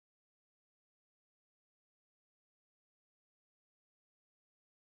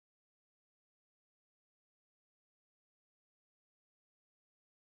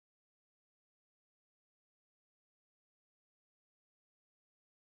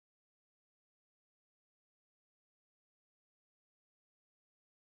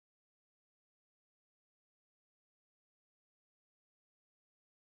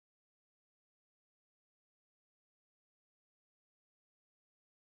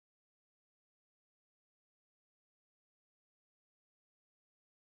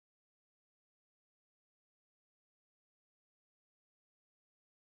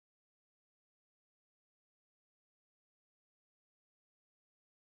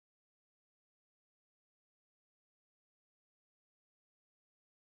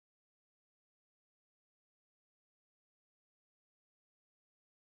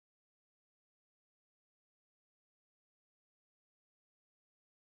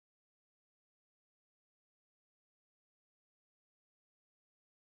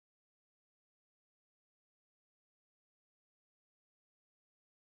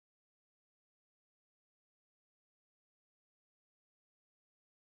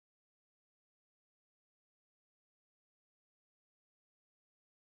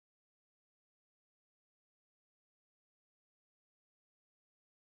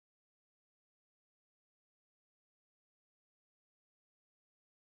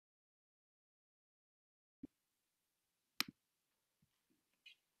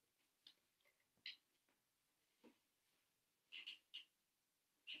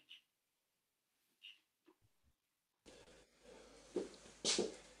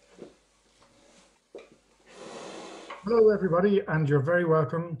Hello, everybody, and you're very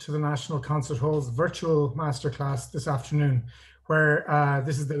welcome to the National Concert Hall's virtual masterclass this afternoon, where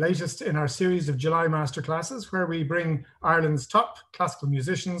this is the latest in our series of July masterclasses, where we bring Ireland's top classical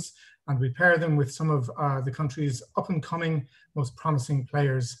musicians and we pair them with some of the country's up-and-coming, most promising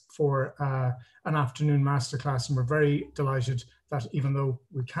players for an afternoon masterclass. And we're very delighted that even though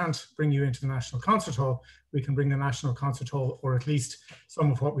we can't bring you into the National Concert Hall, we can bring the National Concert Hall, or at least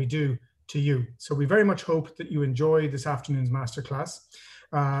some of what we do, to you. So we very much hope that you enjoy this afternoon's masterclass.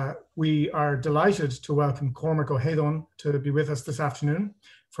 We are delighted to welcome Cormac Ó to be with us this afternoon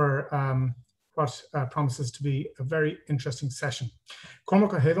for what promises to be a very interesting session.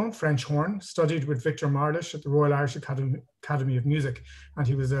 Cormac Ó, French horn, studied with Victor Marlish at the Royal Irish Academy of Music, and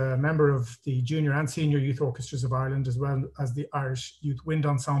he was a member of the junior and senior youth orchestras of Ireland, as well as the Irish Youth Wind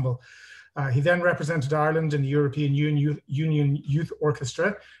Ensemble. He then represented Ireland in the European Union Youth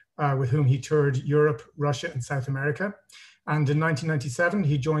Orchestra, with whom he toured Europe, Russia, and South America. And in 1997,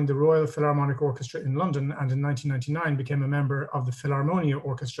 he joined the Royal Philharmonic Orchestra in London, and in 1999 became a member of the Philharmonia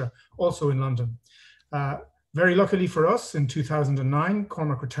Orchestra, also in London. Very luckily for us, in 2009,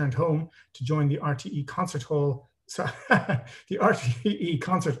 Cormac returned home to join the RTE Concert Hall, the RTE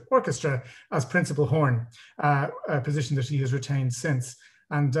Concert Orchestra as principal horn, a position that he has retained since.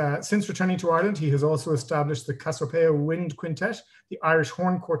 And since returning to Ireland, he has also established the Cassiopeia Wind Quintet, the Irish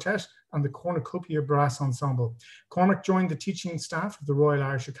Horn Quartet, and the Cornucopia Brass Ensemble. Cormac joined the teaching staff of the Royal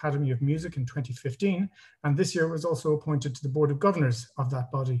Irish Academy of Music in 2015, and this year was also appointed to the Board of Governors of that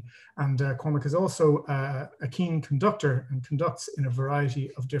body. And Cormac is also a keen conductor and conducts in a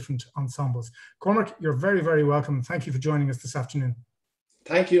variety of different ensembles. Cormac, you're very, very welcome. Thank you for joining us this afternoon.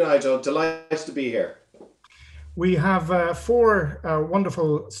 Thank you, Nigel. Delighted to be here. We have four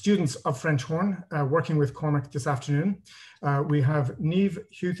wonderful students of French horn working with Cormac this afternoon. We have Niamh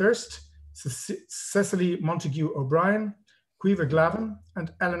Huethorst, Cecily Montague O'Brien, Caoime Glavin,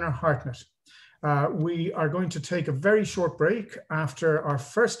 and Eleanor Hartnett. We are going to take a very short break after our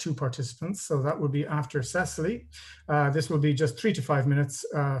first two participants, so that will be after Cecily. This will be just 3 to 5 minutes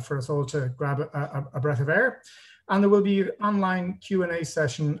for us all to grab a breath of air. And there will be an online Q&A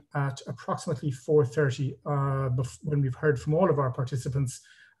session at approximately 4:30 when we've heard from all of our participants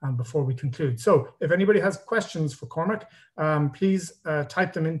and before we conclude. So if anybody has questions for Cormac, please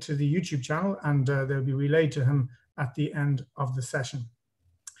type them into the YouTube channel and they'll be relayed to him at the end of the session.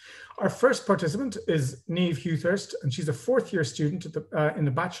 Our first participant is Niamh Huethorst, and she's a fourth-year student in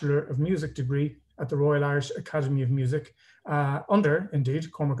the Bachelor of Music degree at the Royal Irish Academy of Music, under,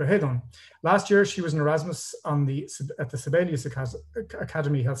 indeed, Cormac Ó. Last year, she was an Erasmus at the Sibelius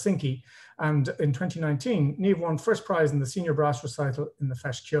Academy, Helsinki, and in 2019, Niamh won first prize in the senior brass recital in the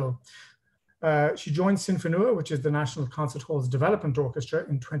Feis Ceoil. She joined Sinfonua, which is the National Concert Hall's development orchestra,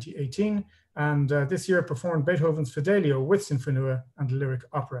 in 2018, and this year performed Beethoven's Fidelio with Sinfonua and lyric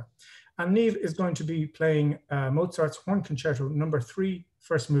opera. And Niamh is going to be playing Mozart's Horn Concerto No. 3,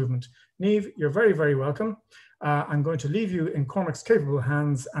 first movement. Niamh, you're very, very welcome. I'm going to leave you in Cormac's capable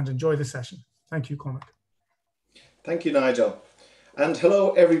hands and enjoy the session. Thank you, Cormac. Thank you, Nigel. And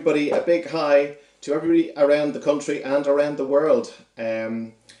hello, everybody. A big hi to everybody around the country and around the world.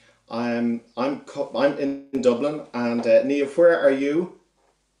 I'm in Dublin, and Niamh, where are you?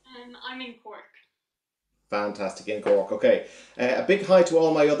 I'm in Cork. Fantastic, in Cork. Okay. A big hi to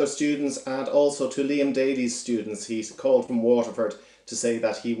all my other students and also to Liam Daly's students. He's called from Waterford to say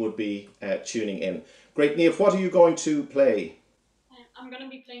that he would be tuning in. Great, Niamh, what are you going to play? I'm going to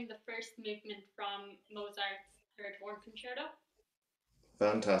be playing the first movement from Mozart's Third Horn Concerto.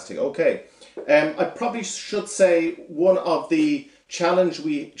 Fantastic. Okay. I probably should say one of the challenges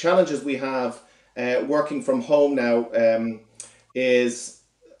we have working from home now is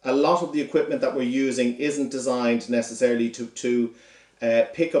a lot of the equipment that we're using isn't designed necessarily to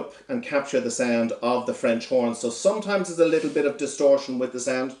pick up and capture the sound of the French horn. So sometimes there's a little bit of distortion with the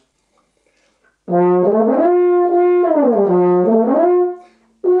sound.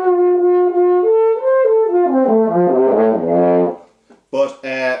 But,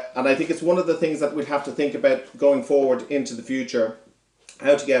 and I think it's one of the things that we'd have to think about going forward into the future,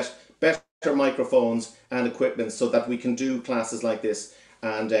 how to get better microphones and equipment so that we can do classes like this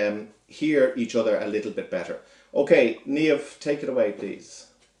and hear each other a little bit better. Okay, Niamh, take it away, please.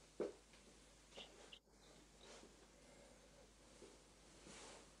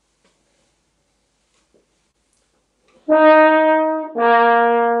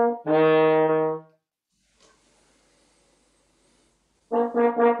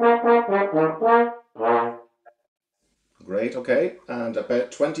 Great, okay, and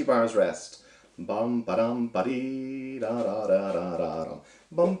about 20 bars rest. Bum ba dum ba dee da da da da da dum.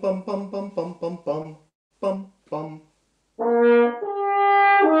 Bum bum bum bum bum bum bum bum bum Bum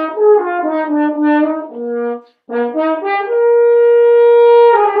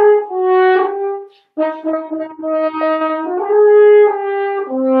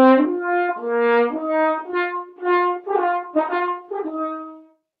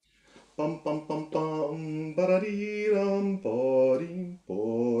bum bum bum ba-da-dee-dum ba-dee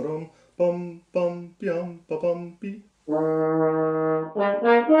ba-dum bum bum bum ba bum bee.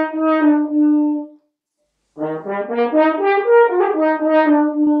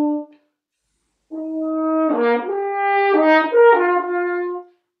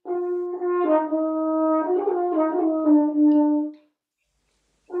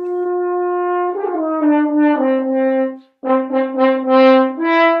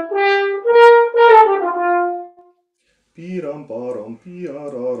 Bee-dum ba-dum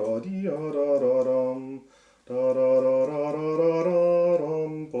bee-a-da-da-dee-a-da-da-dum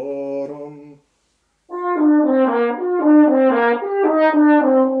da-da-da-da-da-da-dum ba-dum.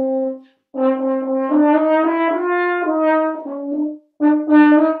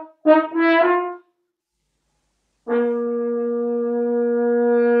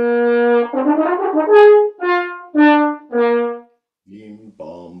 Bim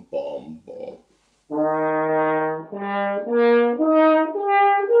bum bum bum.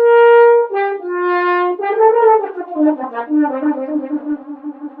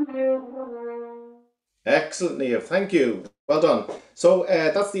 Excellent, Niamh. Thank you. Well done. So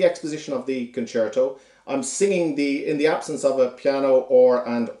that's the exposition of the concerto. I'm singing in the absence of a piano or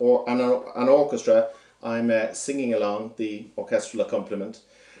an orchestra. I'm singing along the orchestral accompaniment.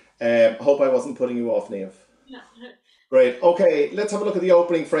 I hope I wasn't putting you off, Niamh. No. Great. Okay, let's have a look at the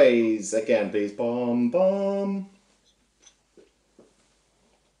opening phrase again, please. Bum bum.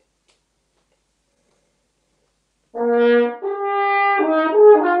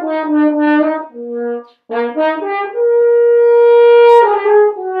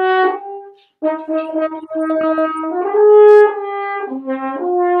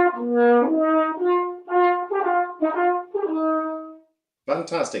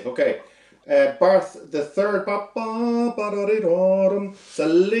 Fantastic. Okay. Barth, the third ba ba ba da da da. It's a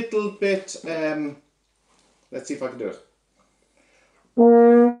little bit. Let's see if I can do it.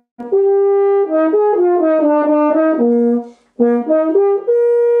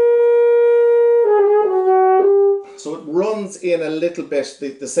 So it runs in a little bit.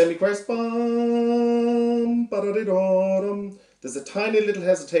 The semi-chorus. Bum ba da da da. There's a tiny little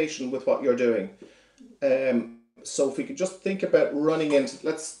hesitation with what you're doing. So if we could just think about running into,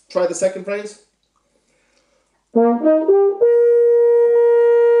 let's try the second phrase.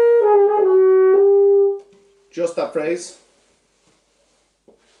 Just that phrase.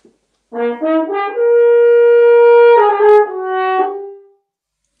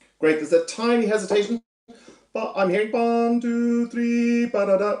 Great, there's a tiny hesitation. But I'm hearing 1, 2, 3,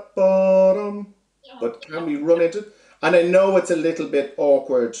 ba-da-da, ba-dum. But can we run into it? And I know it's a little bit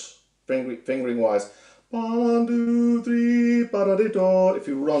awkward fingering wise. 1, 2, 3, ba-da-da-da. If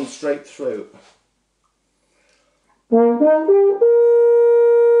you run straight through.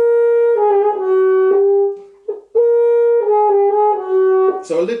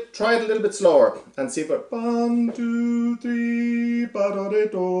 So try it a little bit slower and see if it 1, 2, 3,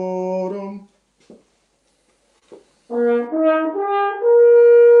 ba-da-da-da.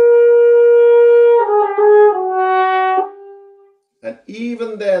 And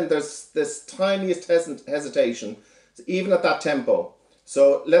even then, there's this tiniest hesitation, even at that tempo.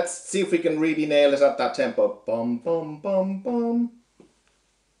 So let's see if we can really nail it at that tempo. Bum, bum, bum, bum.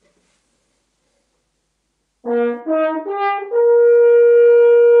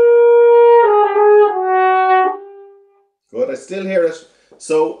 Good, I still hear it.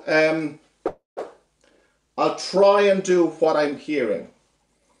 So I'll try and do what I'm hearing.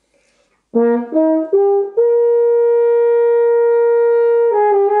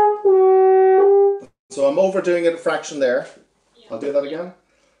 So I'm overdoing it a fraction there. I'll do that again.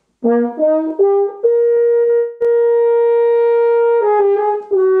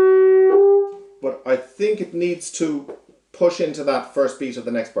 But I think it needs to push into that first beat of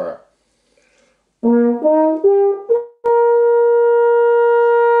the next bar.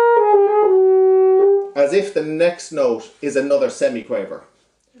 As if the next note is another semiquaver.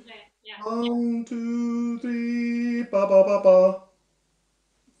 Okay, yeah. 1, 2, 3, ba ba ba ba.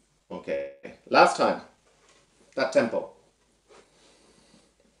 Okay, last time. That tempo.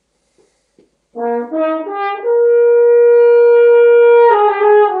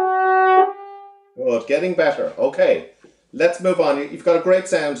 Good, getting better. Okay, let's move on. You've got a great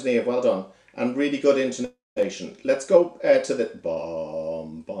sound, Niamh. Well done. And really good intonation. Let's go to the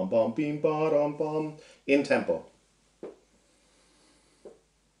bum, bum, bum, beam, ba, dum, bum, in tempo.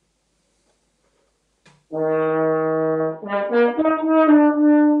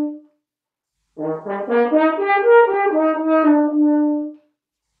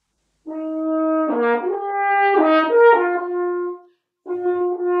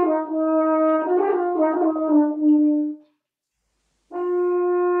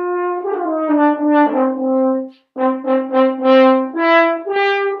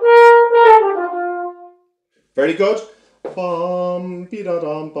 Very good. Bum,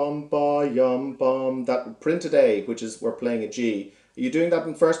 be-da-dum, bum, ba-yum, bum. That printed A, which is we're playing a G. Are you doing that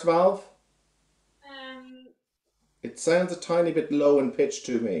in first valve? It sounds a tiny bit low in pitch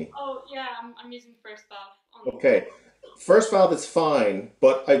to me. Oh yeah, I'm using first valve. Okay. First valve is fine,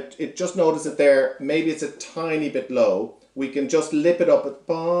 but it just noticed it there. Maybe it's a tiny bit low. We can just lip it up at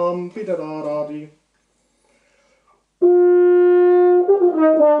bum, be-da-da-da-dee.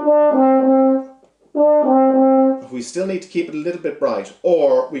 We still need to keep it a little bit bright,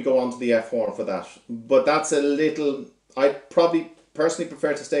 or we go on to the F horn for that. But that's a little, I'd probably personally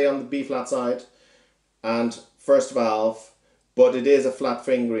prefer to stay on the B flat side and first valve, but it is a flat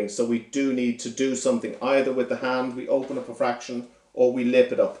fingering, so we do need to do something. Either with the hand, we open up a fraction, or we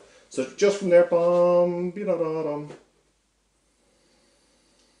lip it up. So just from there, bum, be-da-da-dum.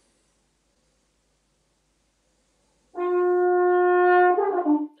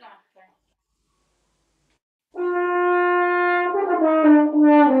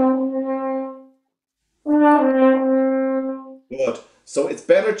 Good. So it's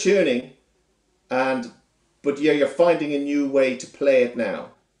better tuning, but yeah, you're finding a new way to play it now.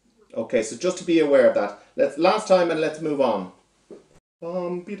 Okay, so just to be aware of that. Last time and let's move on.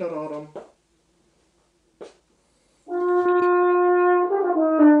 Be-da-da-dum.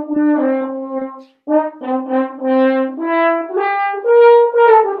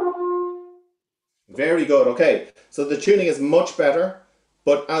 Very good. Okay, so the tuning is much better,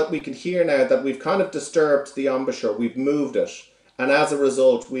 but we can hear now that we've kind of disturbed the embouchure. We've moved it, and as a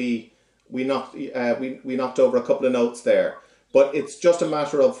result, we knocked over a couple of notes there. But it's just a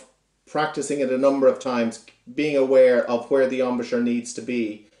matter of practicing it a number of times, being aware of where the embouchure needs to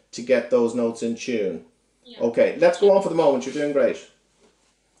be to get those notes in tune. Yeah. Okay, let's go on for the moment. You're doing great.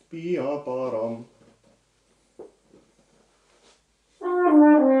 Be-a-ba-dum.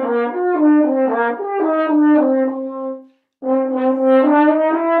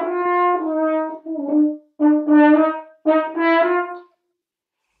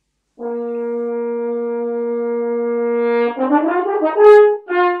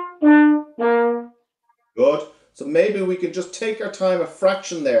 Good. So maybe we can just take our time a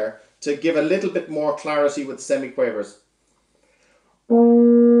fraction there to give a little bit more clarity with the semiquavers.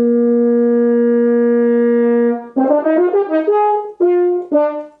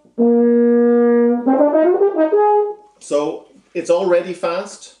 So it's already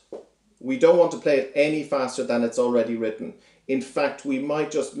fast. We don't want to play it any faster than it's already written. In fact, we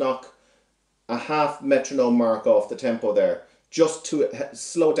might just knock a half metronome mark off the tempo there, just to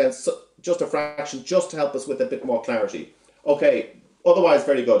slow it down, just a fraction, just to help us with a bit more clarity. Okay, otherwise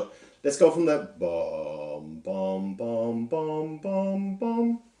very good. Let's go from the bum, bum, bum, bum, bum,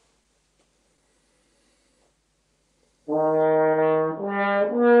 bum.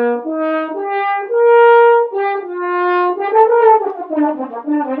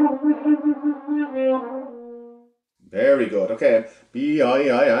 Very good. Okay.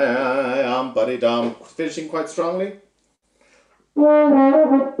 B-I-I-I-I-am, buddy-dum. Finishing quite strongly.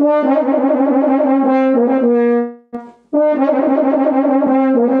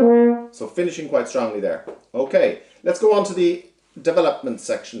 So finishing quite strongly there. Okay. Let's go on to the development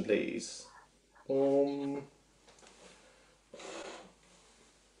section, please.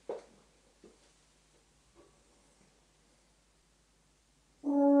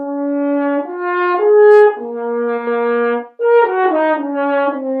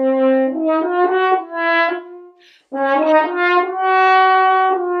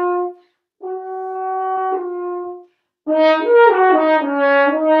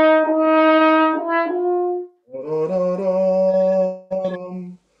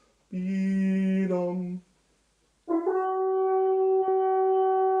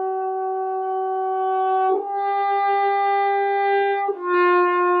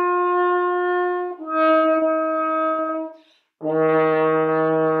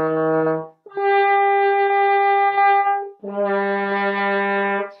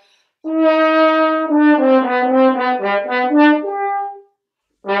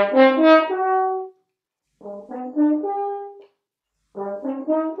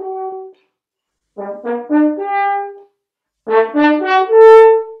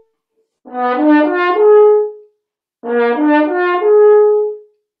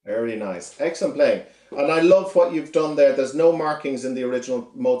 Very nice. Excellent playing. And I love what you've done there. There's no markings in the original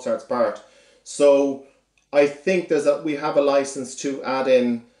Mozart's part. So I think we have a license to add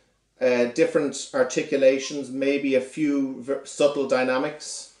in different articulations, maybe a few subtle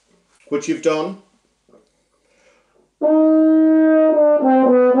dynamics, which you've done.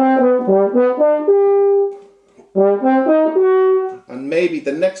 And maybe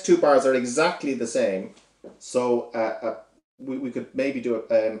the next two bars are exactly the same. So we could maybe do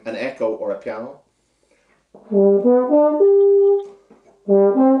an echo or a piano.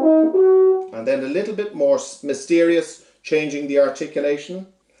 And then a little bit more mysterious, changing the articulation.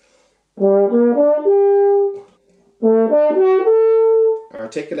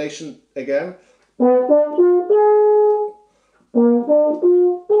 Articulation again.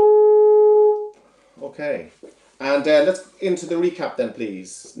 Okay. And let's into the recap then,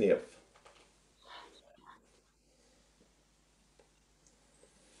 please, Niamh.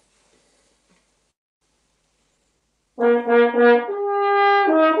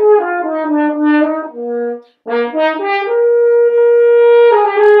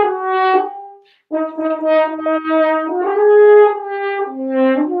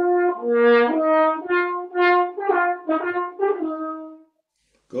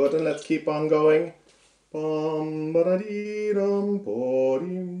 Good, and let's keep on going. Bum ba da dee dum bo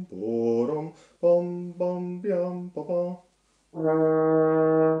dim bo dum bum bum biam ba ba.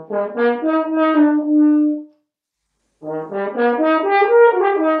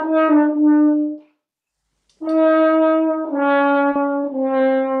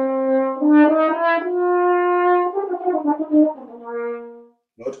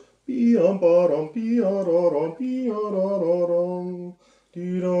 Good. Biam ba dum bia da dum bia da da dum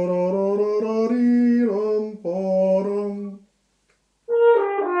dee da da da da da dee dum ba dum.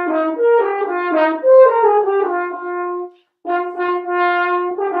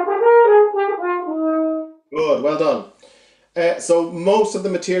 Good, well done. So most of the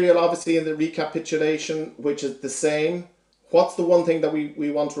material obviously in the recapitulation, which is the same. What's the one thing that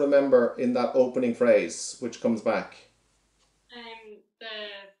we want to remember in that opening phrase, which comes back?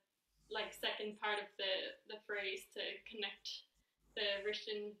 The second part of the phrase to connect the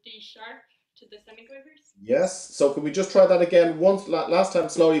written D sharp to the semiquavers. Yes. So can we just try that again once? Last time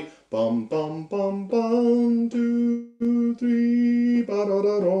slowly. Bum bum bum bum 2 3 ba da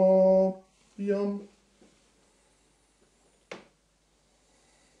da da yum.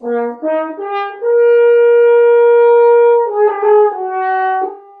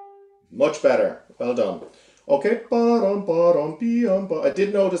 Much better. Well done. Okay. Ba-dum, ba-dum, be-um, ba. I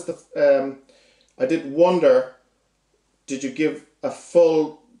did notice I did wonder, did you give a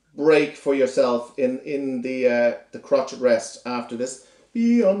full break for yourself in the crotchet rest after this?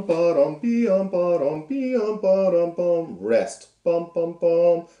 Be-um, ba-dum, be-um, ba-dum, be-um, ba-dum, bum. Rest. Bum, bum,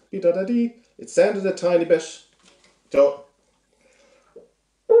 bum. Be-da-da-dee. It sounded a tiny bit. Don't.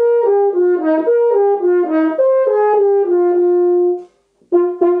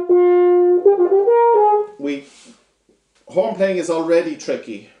 Horn playing is already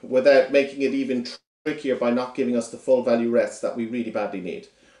tricky without making it even trickier by not giving us the full value rests that we really badly need.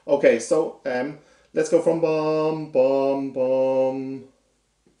 Okay, so let's go from bum, bum, bum.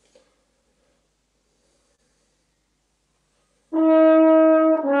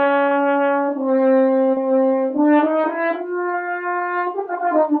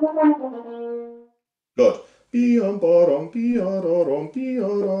 Good. Be-um, ba-dum, be-a-da-dum,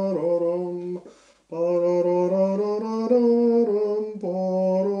 be-a-da-da-dum. Ba-da-da-da-da-da-dum,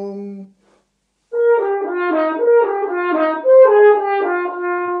 ba-dum.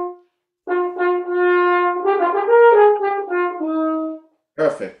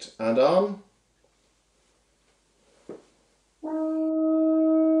 Perfect. And on.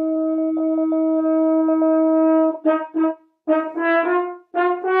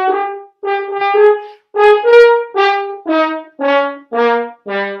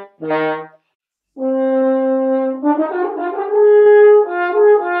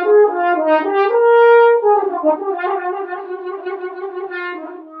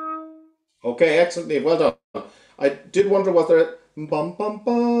 Okay, excellent, Niamh. Well done. I did wonder, was there bum bum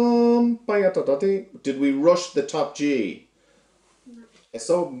bum did we rush the top G?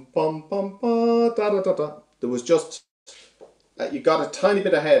 So bum bum ba da da da da. There was just you got a tiny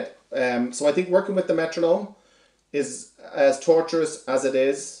bit ahead. So I think working with the metronome is as torturous as it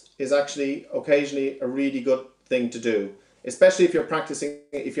is actually occasionally a really good thing to do. Especially if you're practicing.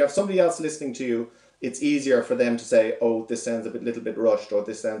 If you have somebody else listening to you, it's easier for them to say, "Oh, this sounds little bit rushed," or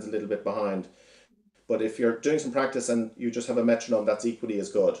 "This sounds a little bit behind." But if you're doing some practice and you just have a metronome, that's equally as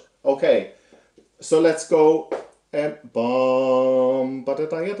good. Okay, so let's go. Bum ba da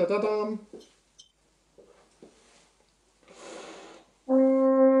da da da dum.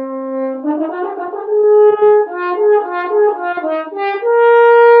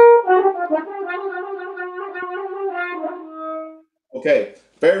 Okay,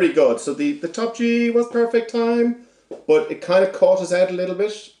 very good. So the top G was perfect time, but it kind of caught us out a little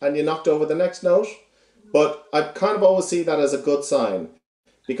bit and you knocked over the next note. But I kind of always see that as a good sign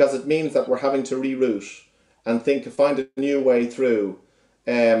because it means that we're having to reroute and find a new way through.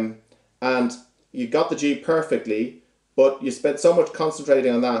 And you got the G perfectly, but you spent so much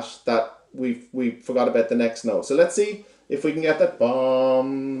concentrating on that we forgot about the next note. So let's see if we can get that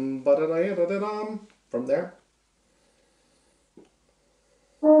bum from there.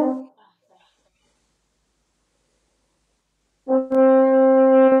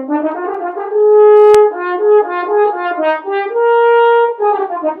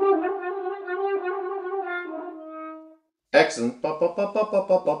 Excellent.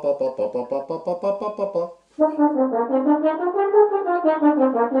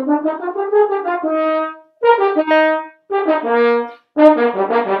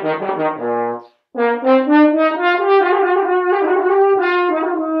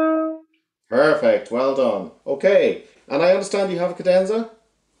 Perfect. Well done. Okay. And I understand you have a cadenza?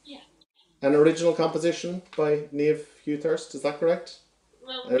 Yeah. An original composition by Niamh Huethorst, is that correct?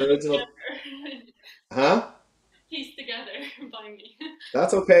 Well, An original. together. Huh? Pieced together by me.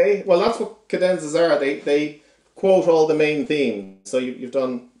 That's okay. Well, that's what cadenzas are. They quote all the main themes, so you've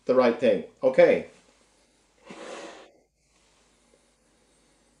done the right thing. Okay.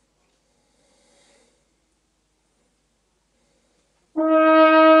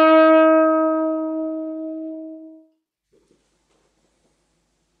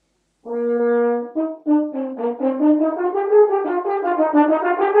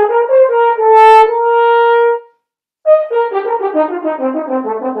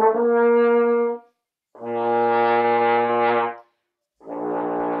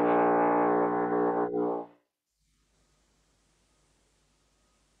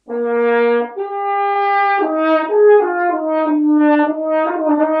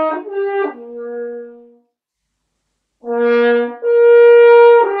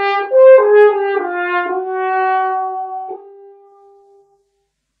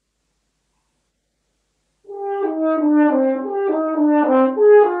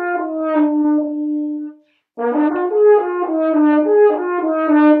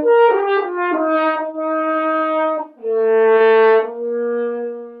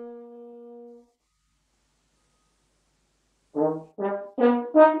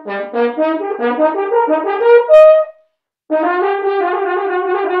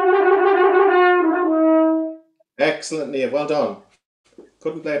 Excellent, Niamh. Well done.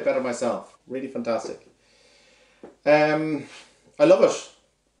 Couldn't play it better myself. Really fantastic. I love it.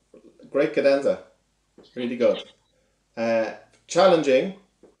 Great cadenza. Really good. Challenging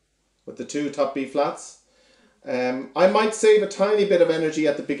with the two top B flats. I might save a tiny bit of energy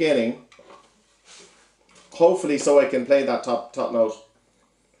at the beginning, hopefully so I can play that top note.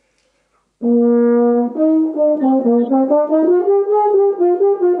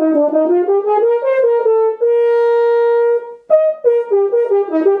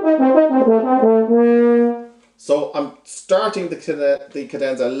 So I'm starting the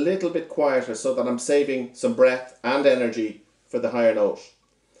cadenza a little bit quieter so that I'm saving some breath and energy for the higher note.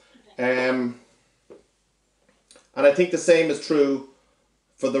 And I think the same is true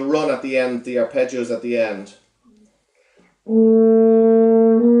for the run at the end, the arpeggios at the end.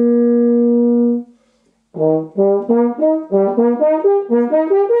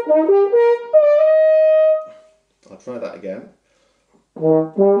 I'll try that again.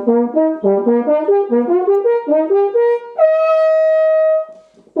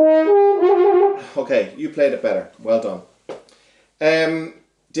 Okay, you played it better. Well done.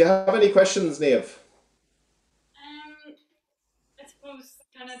 Do you have any questions, Niamh? I suppose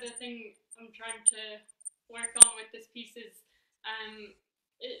kind of the thing I'm trying to work on with this piece is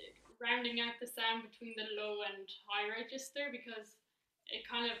rounding out the sound between the low and high register, because it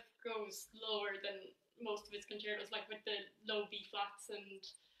kind of goes lower than most of its concertos, like with the low B flats, and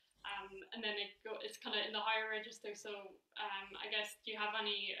then it's kind of in the higher register. So I guess, do you have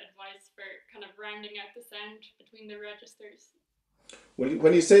any advice for kind of rounding out the sound between the registers?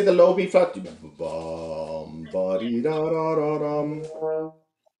 When you say the low B flat, you bum ba dee da da da dum.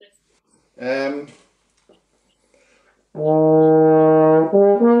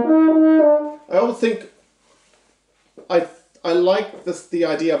 I always think I like the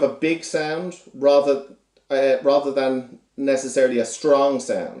idea of a big sound rather than necessarily a strong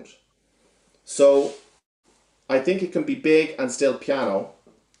sound. So I think it can be big and still piano.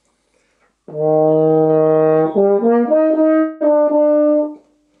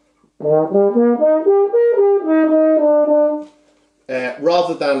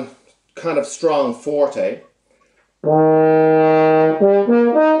 Rather than kind of strong forte. So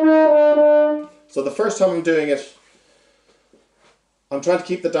the first time I'm doing it, I'm trying to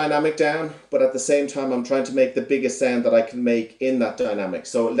keep the dynamic down, but at the same time, I'm trying to make the biggest sound that I can make in that dynamic.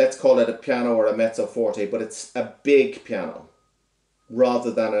 So let's call it a piano or a mezzo forte, but it's a big piano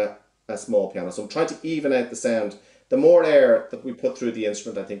rather than a small piano. So I'm trying to even out the sound. The more air that we put through the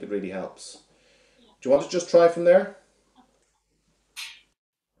instrument, I think it really helps. Do you want to just try from there?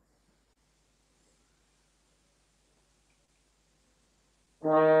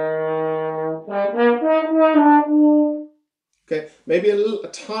 Okay, maybe a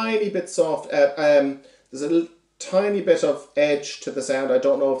tiny bit soft. There's a tiny bit of edge to the sound. I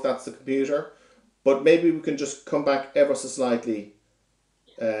don't know if that's the computer, but maybe we can just come back ever so slightly.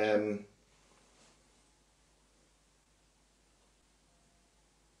 Good.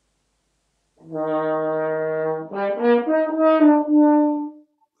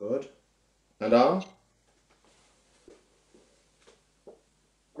 And on.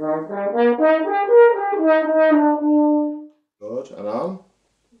 Good. And on.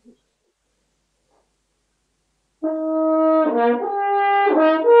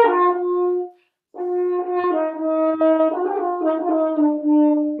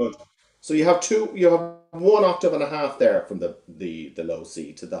 Good. So you have one octave and a half there from the low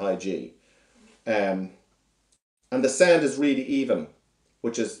C to the high G. And the sound is really even,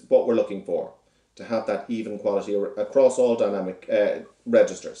 which is what we're looking for, to have that even quality across all dynamic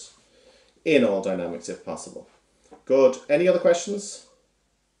registers, in all dynamics if possible. Good. Any other questions?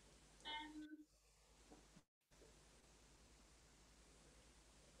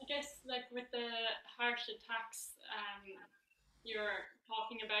 I guess like with the harsh attacks you're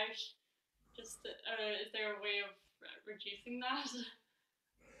talking about, just is there a way of reducing that?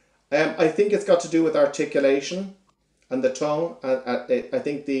 I think it's got to do with articulation and the tongue. I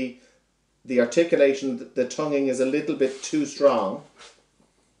think the articulation, the tonguing is a little bit too strong.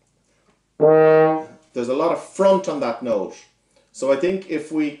 There's a lot of front on that note. So I think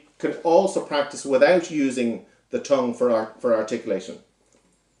if we could also practice without using the tongue for articulation.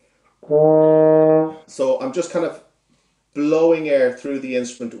 So I'm just kind of blowing air through the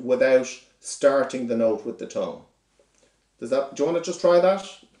instrument without starting the note with the tongue. Do you want to just try that?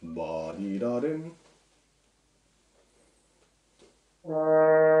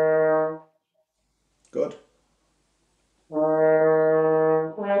 Good.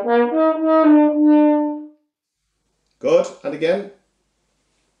 Good. And again.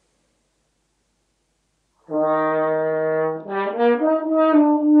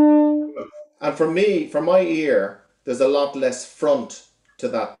 And for me, for my ear, there's a lot less front to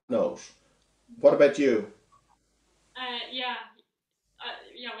that note. What about you?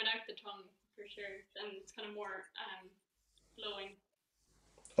 Yeah, without the tongue for sure, and it's kind of more flowing.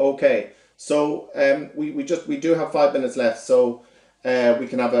 Okay, so we do have 5 minutes left, so we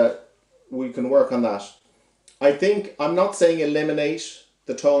can work on that. I think I'm not saying eliminate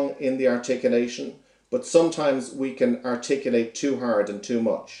the tongue in the articulation, but sometimes we can articulate too hard and too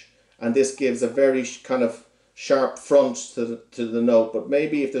much, and this gives a very kind of sharp front to the note. But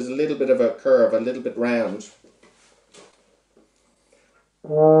maybe if there's a little bit of a curve, a little bit round.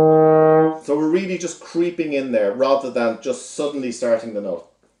 So we're really just creeping in there rather than just suddenly starting the note.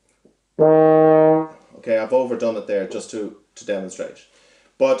 Okay, I've overdone it there just to demonstrate.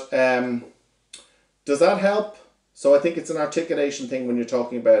 But does that help? So I think it's an articulation thing when you're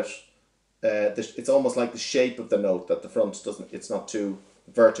talking about it's almost like the shape of the note, that the front it's not too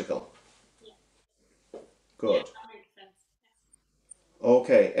vertical. Yeah. Good. Yeah, that makes sense.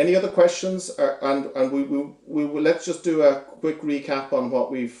 Okay. Any other questions? And we let's just do a quick recap on what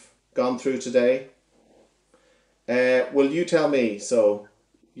we've gone through today. Will you tell me? So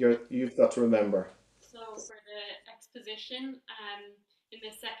you've got to remember. So for the exposition, in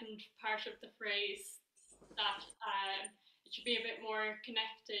the second part of the phrase, that it should be a bit more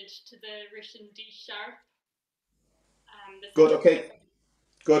connected to the written D sharp. Good. Okay.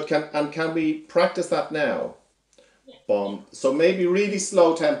 Good. Can we practice that now? Yeah. Bomb. So maybe really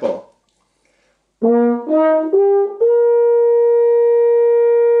slow tempo.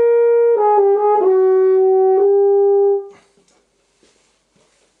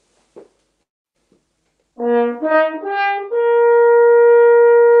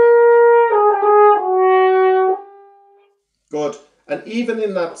 Good. And even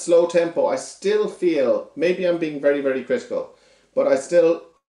in that slow tempo, I still feel, maybe I'm being very, very critical, but I still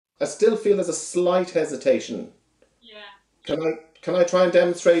feel there's a slight hesitation. Yeah. Can I try and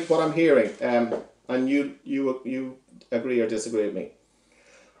demonstrate what I'm hearing? And you agree or disagree with me?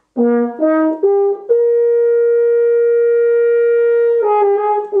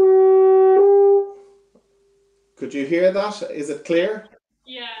 Could you hear that? Is it clear?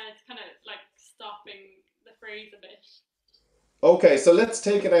 Yeah, it's kind of like stopping the phrase a bit. Okay, so let's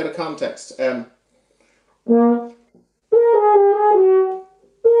take it out of context.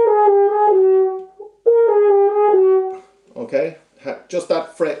 Okay, just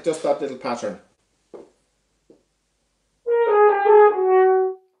that little pattern.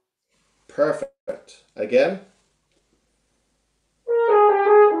 Perfect. Again.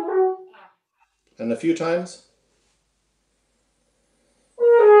 And a few times.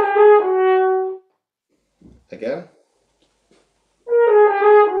 Again.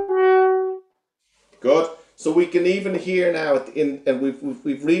 Good. So we can even hear now and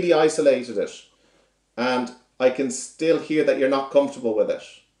we've really isolated it, and I can still hear that you're not comfortable with it.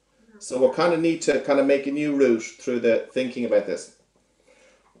 So we'll kind of need to kind of make a new route through the thinking about this.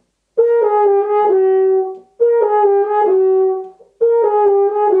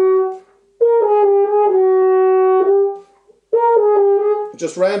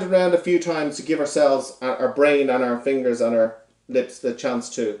 Just round and round a few times to give ourselves, our brain and our fingers and our lips the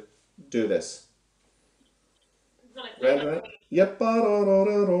chance to do this. Round and round. Yep.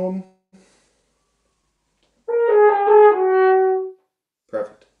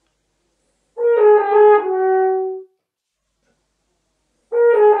 Perfect.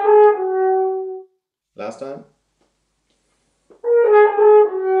 Last time.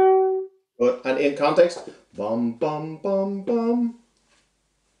 Good. And in context, bum bum bum bum.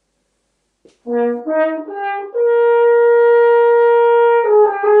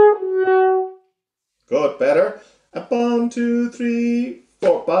 Good, better. 1, 2, 3,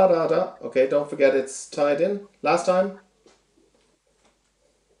 4. Ba da da. Okay, don't forget it's tied in. Last time.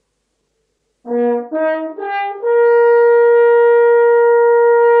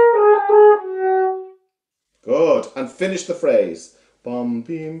 Good. And finish the phrase. Bum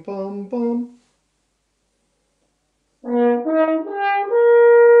bim bum bum.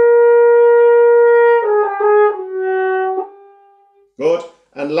 Good.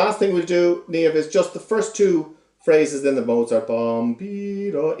 And last thing we'll do, Niamh, is just the first two phrases in the Mozart bum be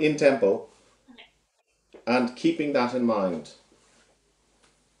do in tempo. And keeping that in mind.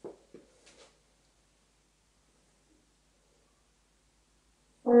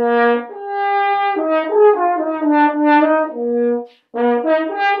 Good.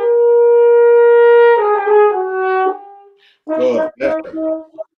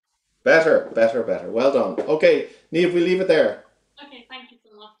 Better. Well done. Okay, Niamh, we'll leave it there. Okay, thank you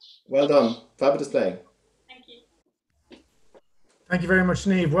so much. Well done. Fabulous playing. Thank you. Thank you very much,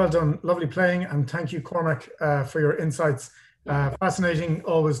 Niamh. Well done. Lovely playing. And thank you, Cormac, for your insights. Fascinating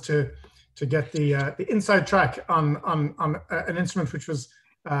always to get the inside track on an instrument which was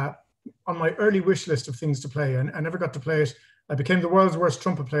on my early wish list of things to play. And I never got to play it. I became the world's worst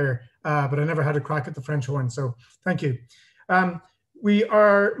trumpet player, but I never had a crack at the French horn. So thank you. We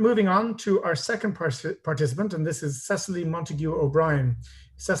are moving on to our second participant, and this is Cecily Montague O'Brien.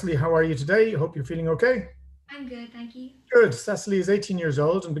 Cecily, how are you today? I hope you're feeling okay. I'm good, thank you. Good. Cecily is 18 years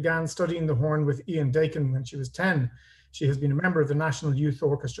old and began studying the horn with Ian Dakin when she was 10. She has been a member of the National Youth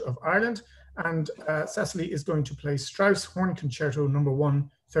Orchestra of Ireland, and Cecily is going to play Strauss Horn Concerto No. 1,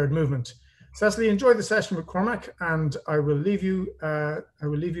 third movement. Cecily, enjoy the session with Cormac, and I will leave you to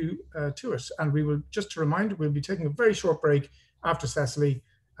it. And we will, just to remind, we'll be taking a very short break after Cecily.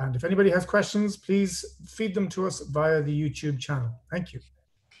 And if anybody has questions, please feed them to us via the YouTube channel. Thank you.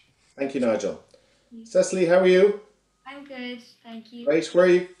 Thank you, Nigel. Cecily, how are you? I'm good, thank you. Great.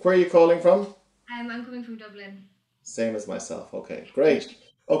 Where are you calling from? I'm coming from Dublin. Same as myself. Okay, great.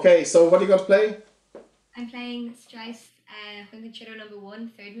 Okay, so what are you going to play? I'm playing Strauss Horn Concerto No.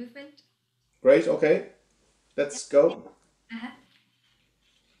 1, third movement. Great, okay. Let's go.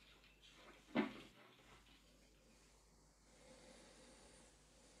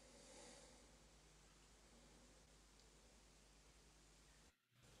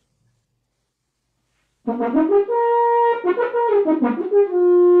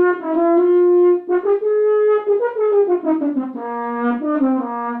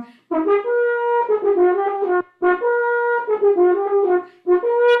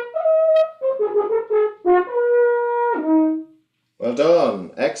 Well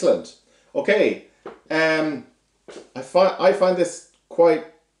done. Excellent. Okay. I find this quite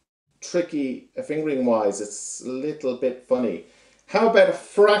tricky fingering wise. It's a little bit funny. How about a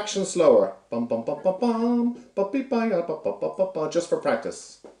fraction slower? Bum bum bum bum bum bum bum bum bum bum bum, just for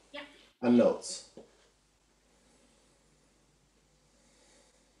practice. Yep. And notes.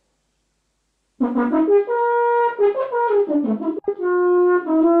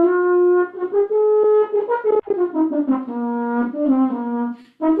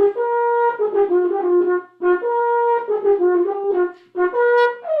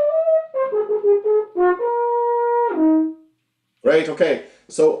 great. Okay,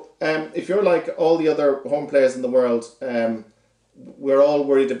 so if you're like all the other horn players in the world, we're all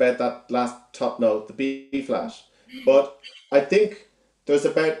worried about that last top note, the B flat. But I think there's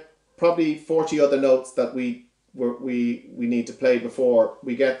about probably 40 other notes that we need to play before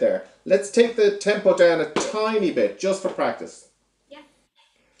we get there. Let's take the tempo down a tiny bit just for practice. Yeah.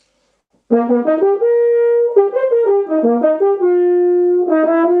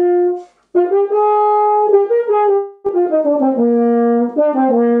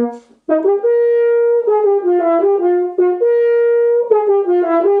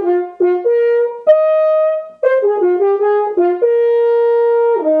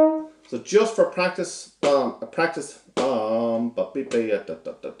 So just for practice,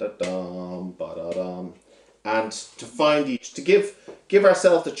 and to find each, to give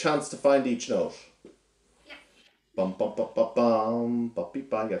ourselves a chance to find each note. Yeah. Bum bum bum bum bum ba bi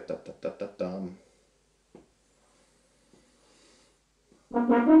ba ya da da da da dum.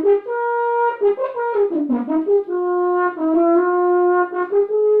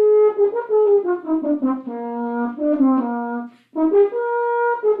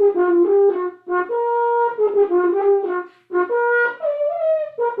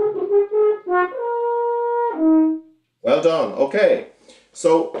 Well done. Okay,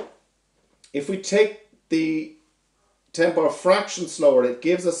 so if we take the tempo a fraction slower, it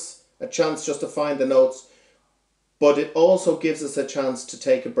gives us a chance just to find the notes, but it also gives us a chance to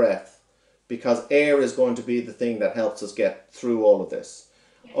take a breath, because air is going to be the thing that helps us get through all of this.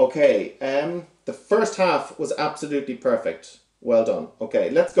 Okay, the first half was absolutely perfect. Well done. Okay,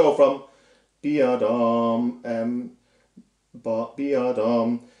 let's go from bi-a-dum,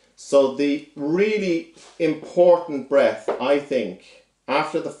 bi-a-dum. So the really important breath, I think,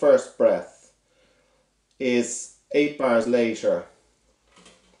 after the first breath is 8 bars later,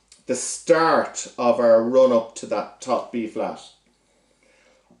 the start of our run up to that top B flat.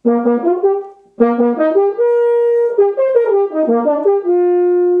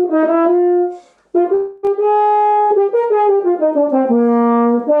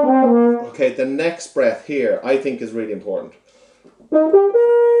 Okay, the next breath here I think is really important.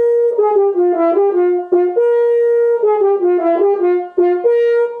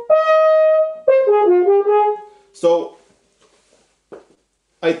 So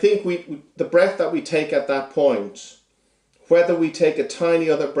I think the breath that we take at that point, whether we take a tiny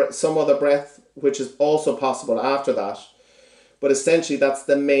other breath, some other breath, which is also possible after that, but essentially that's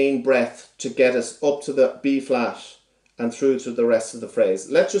the main breath to get us up to the B flat and through to the rest of the phrase.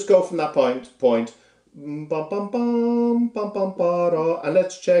 Let's just go from that point, bum bum bum bum bum ba da, and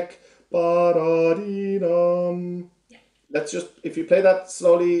let's check ba da dee dum. Yeah. Let's just, if you play that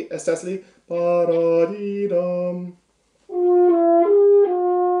slowly, Cecily, ba da dee dum.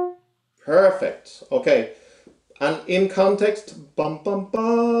 Perfect. Okay. And in context, bum bum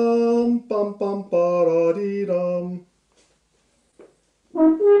bum bum bum ba da dee dum.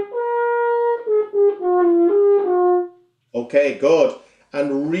 Okay, good.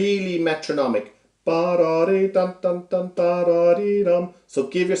 And really metronomic. Ba da dee dum dum dum ba da dee dum. So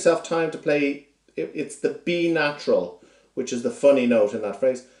give yourself time to play. It's the B natural, which is the funny note in that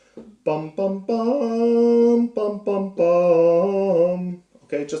phrase. Bum bum bum bum bum bum.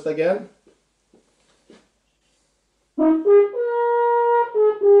 Okay, just again.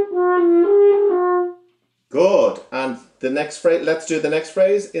 Good. And the next phrase, let's do the next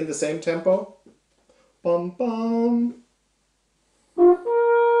phrase in the same tempo. Bum bum.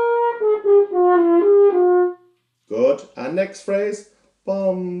 Good. And next phrase.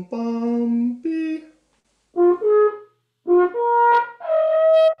 Bum bum bee.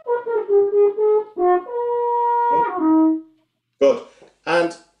 Good.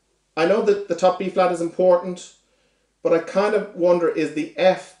 And I know that the top B flat is important, but I kind of wonder, is the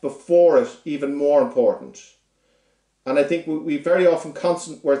F before it even more important? And I think we very often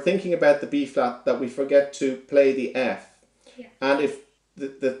we're thinking about the B flat that we forget to play the F. Yeah. And if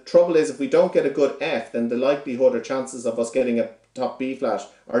the trouble is, if we don't get a good F, then the likelihood or chances of us getting a top B flat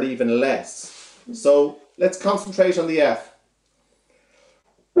are even less. So let's concentrate on the F.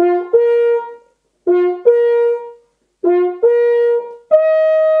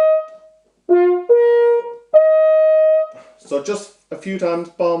 So just a few times,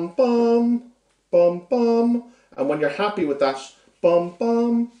 bum bum, bum bum, and when you're happy with that, bum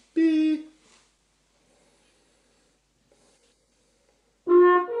bum bee.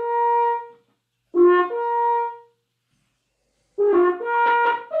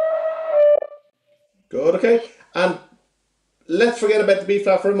 Good, okay, and let's forget about the B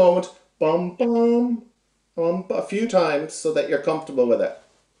flat for a moment. Bum bum, bum, a few times so that you're comfortable with it.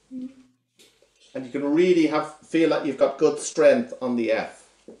 And you can really feel that you've got good strength on the F.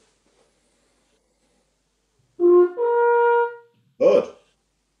 Good.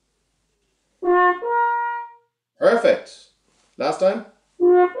 Perfect. Last time.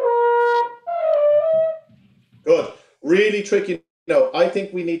 Good. Really tricky note. I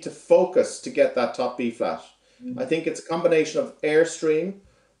think we need to focus to get that top B flat. I think it's a combination of airstream,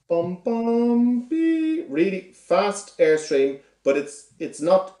 bum bum B, really fast airstream, but it's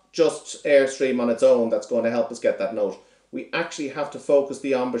not just airstream on its own that's going to help us get that note. We actually have to focus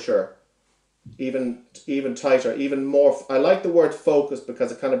the embouchure even tighter, even more. I like the word focus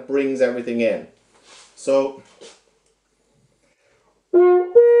because it kind of brings everything in. So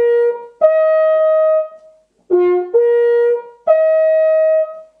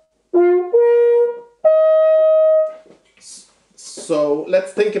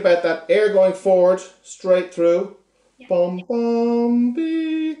let's think about that air going forward, straight through. Yeah. Bum, bum,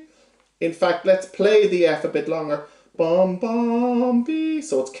 bee. In fact, let's play the F a bit longer. Bum, bum, bee.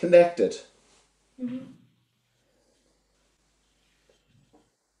 So it's connected. Mm-hmm.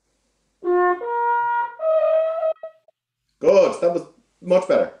 Good. That was much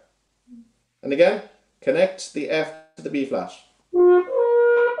better. And again, connect the F to the B flat.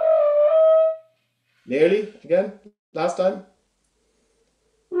 Nearly. Again. Last time.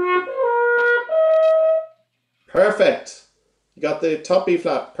 Perfect. You got the top B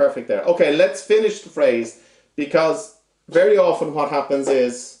flat perfect there. Okay, let's finish the phrase, because very often what happens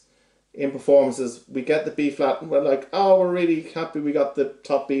is in performances we get the B flat and we're like, oh, we're really happy we got the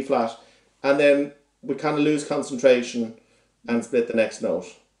top B flat, and then we kind of lose concentration and split the next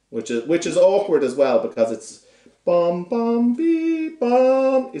note, which is awkward as well, because it's bum bum B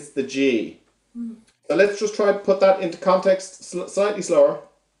bum. It's the G. So let's just try to put that into context slightly slower.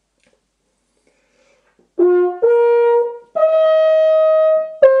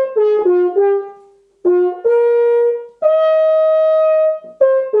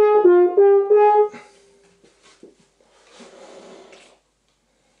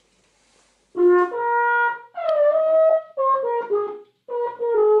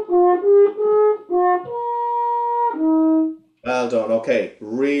 Well done. Okay,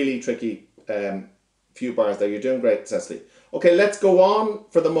 really tricky few bars there. You're doing great, Cecily. Okay, let's go on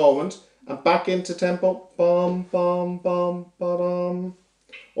for the moment and back into tempo. Bum, bum, bum, ba-dum.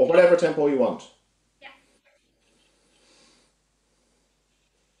 Or whatever tempo you want. Yeah.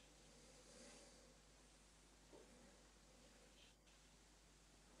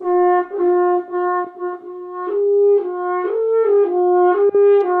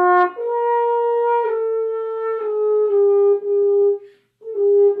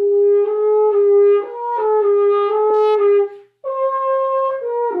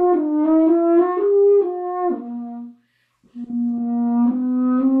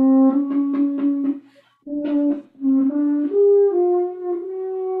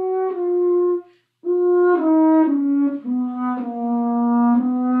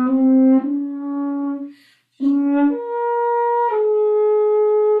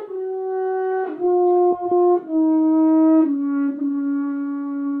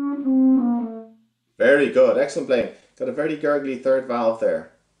 Very good. Excellent playing. Got a very gurgly third valve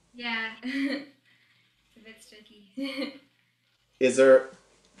there. Yeah. It's a bit tricky. Is there...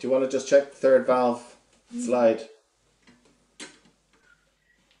 Do you want to just check the third valve slide?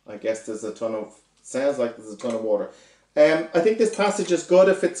 I guess there's a ton of... Sounds like there's a ton of water. I think this passage is good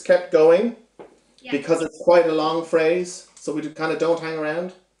if it's kept going. Yeah. Because it's quite a long phrase. So we kind of don't hang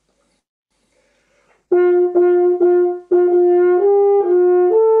around.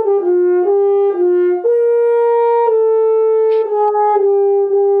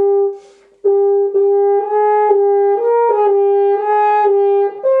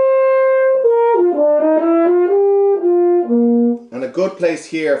 Good place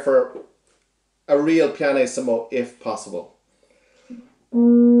here for a real pianissimo if possible.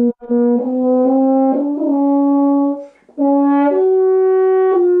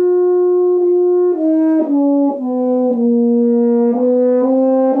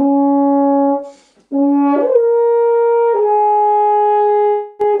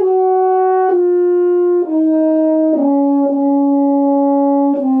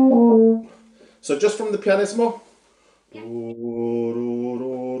 So just from the pianissimo. Yeah.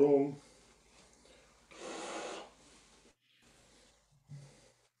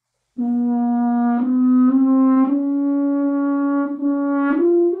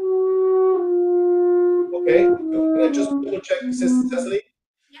 Okay, can I just double check, Cecily?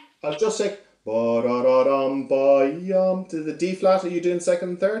 Yeah. I'll just say ba-da-da-dum-ba-yum to the D flat. Are you doing second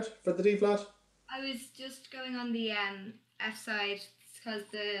and third for the D flat? I was just going on the F side because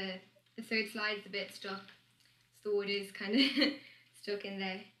the the third slide is a bit stuck. So the wood is kind of stuck in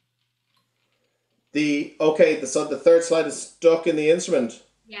there. So the third slide is stuck in the instrument.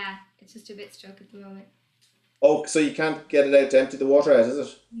 Yeah, it's just a bit stuck at the moment. Oh, so you can't get it out to empty the water out, is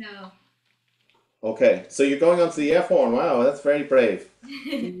it? No. Okay, so you're going on to the F horn. Wow, that's very brave.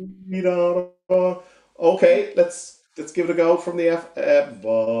 Okay, let's give it a go from the F.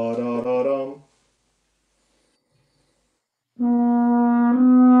 Ba-da-da-dum.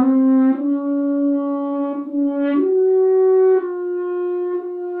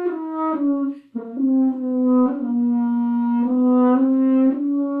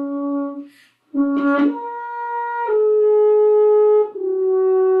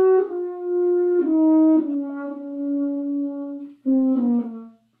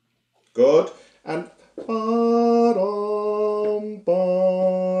 Good. And ba-dum,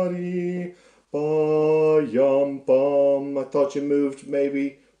 ba-dee, ba-yum, bum. I thought you moved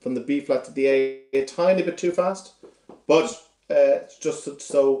maybe from the B flat to the A tiny bit too fast, but just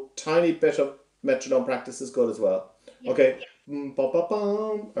so tiny bit of metronome practice is good as well. Yeah. Okay.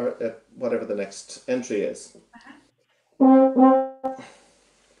 Ba-ba-bum, or whatever the next entry is.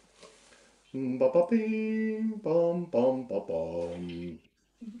 Ba-ba-bing, bum, bum, ba-bum.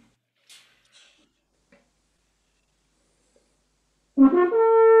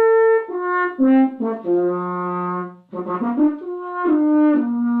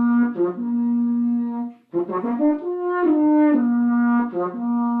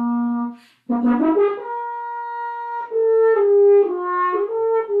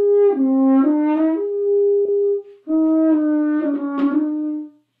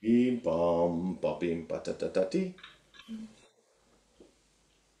 Bim bum ba bim ba da da da dee.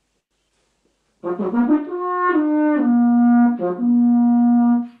 Bum bum bum bum bum.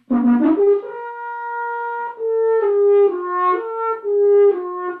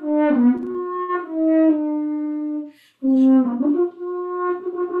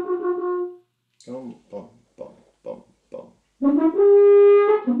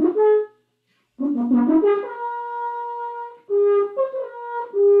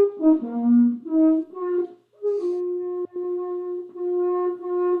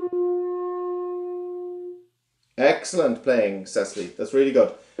 Excellent playing, Cecily. That's really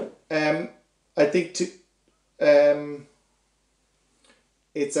good. I think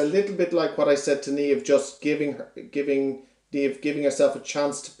it's a little bit like what I said to Niamh, just giving herself a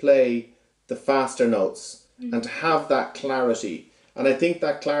chance to play the faster notes and to have that clarity. And I think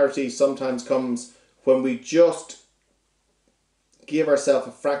that clarity sometimes comes when we just give ourselves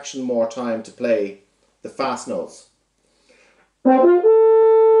a fraction more time to play the fast notes.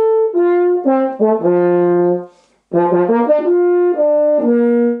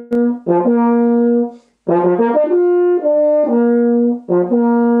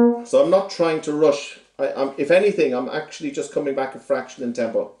 So I'm not trying to rush. If anything, I'm actually just coming back a fraction in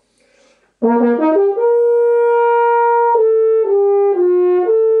tempo.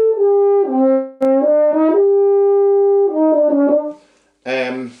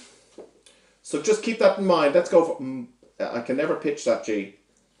 So just keep that in mind. Let's go for. I can never pitch that G.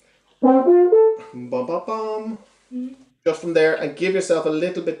 Bum, bum, bum. Just from there, and give yourself a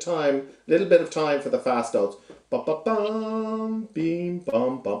little bit of time for the fast notes. Bum, bum, bum, beam,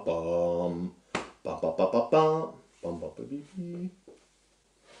 bum, bum, bum, bum, bum, bum, bum, bum, bum, bum, bum, bum.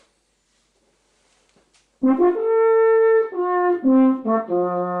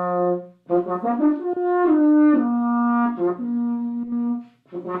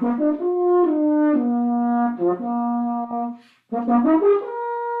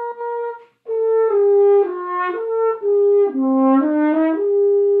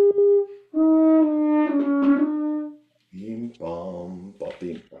 Bim bum bum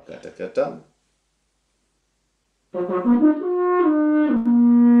bim da da da da.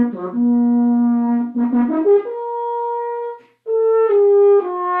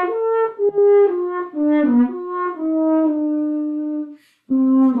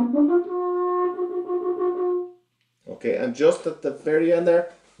 Okay, and just at the very end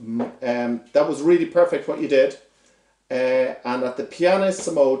there, that was really perfect what you did. And at the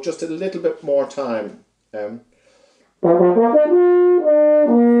pianissimo, just a little bit more time.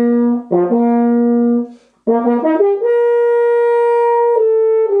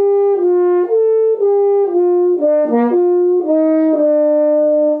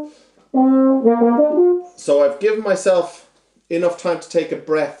 So I've given myself enough time to take a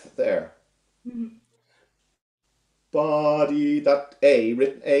breath there. Body, that A,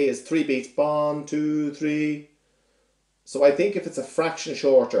 written A is 3 beats. 1, 2, 3. So I think if it's a fraction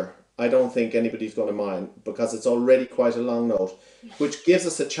shorter, I don't think anybody's going to mind because it's already quite a long note, which gives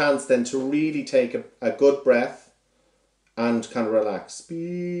us a chance then to really take a good breath and kind of relax.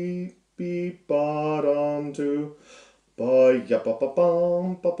 Beep, beep, ba-dum, do, ba, ya, ba, ba,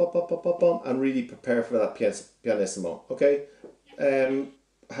 bum, ba, ba, ba, ba, ba, bum, and really prepare for that pianissimo. Okay?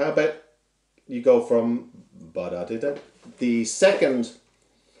 How about you go from ba-da-da-da, the second.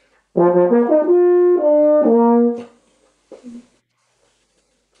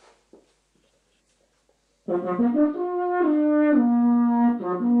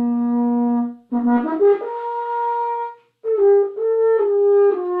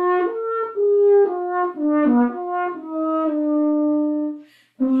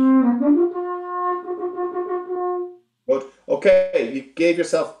 Good. Okay, you gave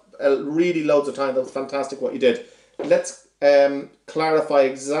yourself really loads of time. That was fantastic what you did. Let's clarify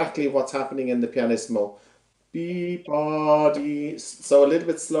exactly what's happening in the pianissimo. B, ba, di. So a little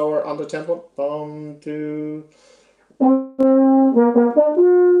bit slower on the tempo. 1, 2.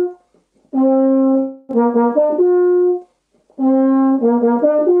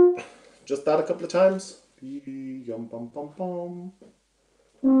 Just that a couple of times.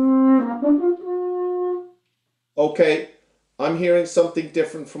 Okay, I'm hearing something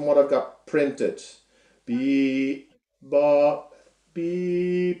different from what I've got printed. B, ba,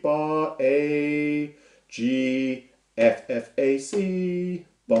 A, G, F, F, A, C,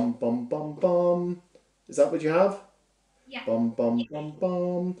 bum, bum, bum, bum. Is that what you have? Yeah. Bum, bum, bum,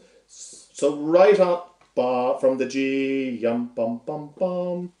 bum. So right up ba from the G, yum, bum, bum,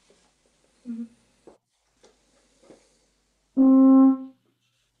 bum.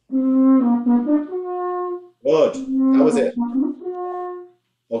 Good. That was it.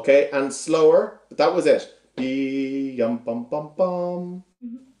 Okay, and slower, but that was it. B, yum, bum, bum, bum.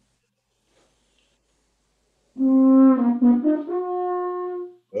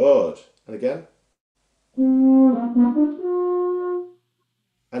 Good. And again.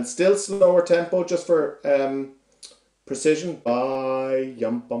 And still slower tempo, just for precision. Bye,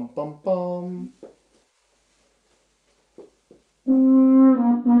 yum, bum, bum, bum.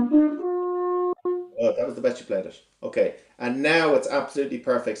 Oh, that was the best you played it. Okay, and now it's absolutely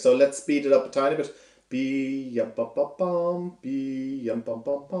perfect. So let's speed it up a tiny bit. B, yum, bum, bum, bum. B, yum, bum,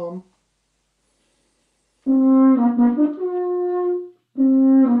 bum, bum.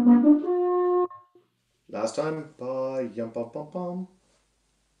 Last time. Bye, yum, bum, bum, bum.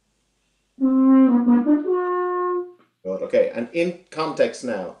 Good. Okay, and in context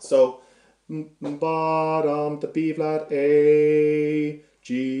now. So, bottom, the B flat, A,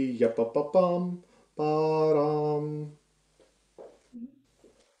 G, yum, bum, bum, bum, bottom.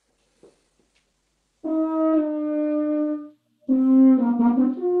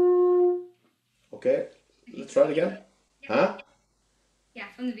 Okay, let's try it again. Huh? Yeah,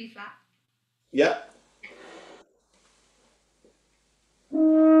 from the B flat. Yeah.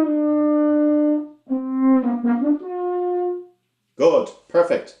 Good,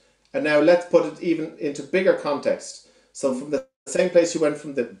 perfect. And now let's put it even into bigger context. So from the same place you went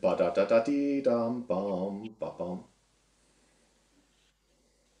from the ba da da da dee dum bum ba bum.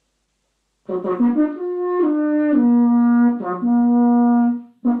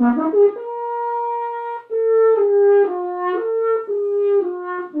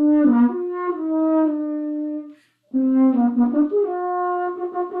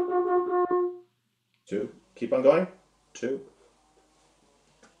 Two. Keep on going. Two.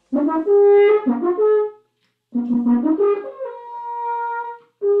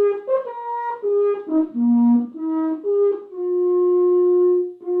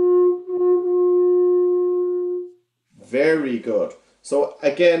 Very good. So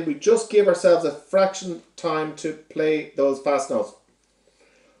again, we just give ourselves a fraction time to play those fast notes.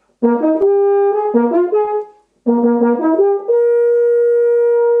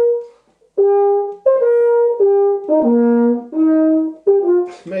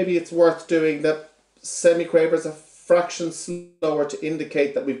 Maybe it's worth doing the semiquavers a fraction slower to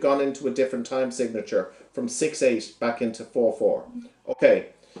indicate that we've gone into a different time signature from 6/8 back into 4/4.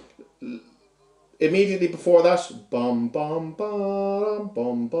 Okay. Immediately before that, bum bum bum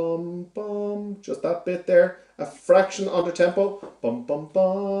bum bum bum. Just that bit there. A fraction under tempo. Bum bum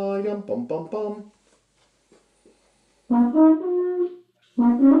bum bum bum bum.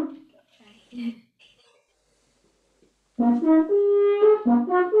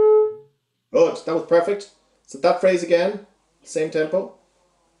 Good, that was perfect. So that phrase again, same tempo.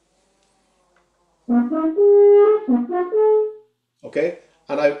 Okay,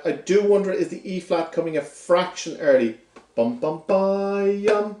 and I do wonder, is the E flat coming a fraction early? Bum bum ba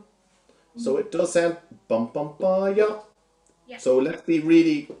yum. So it does sound bum bum ba yum. Yeah. So let's be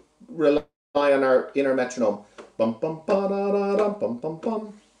really rely on our inner metronome. Bum bum ba da da dum bum bum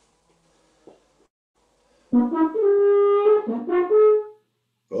bum.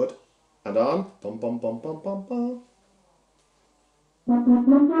 Good. And on. Bum bum bum bum bum bum.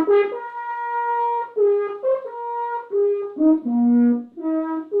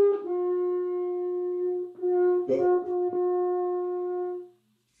 Good.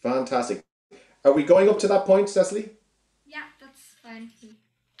 Fantastic. Are we going up to that point, Cecily? Yeah, that's fine.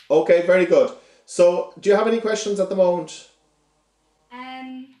 Okay, very good. So, do you have any questions at the moment?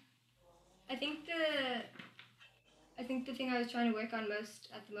 I think the thing I was trying to work on most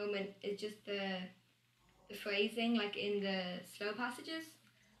at the moment is just the phrasing, like in the slow passages,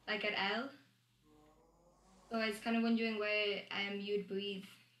 like at L. So I was kind of wondering where you'd breathe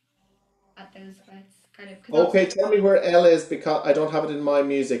at those breaths, kind of. Okay, tell me where L is because I don't have it in my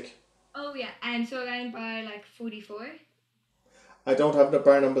music. Oh yeah, and so around by like 44. I don't have the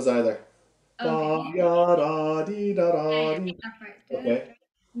bar numbers either. Okay. Da, da, dee, da, da, dee. That part. Okay.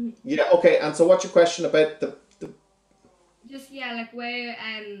 Mhm. Yeah, okay. And so what's your question about the Just like where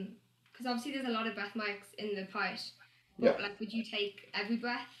because obviously there's a lot of breath marks in the part, Yeah. but like would you take every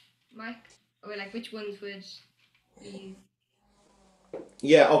breath mark, or like which ones would you use?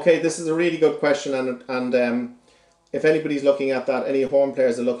 Yeah, okay, this is a really good question and if anybody's looking at that, any horn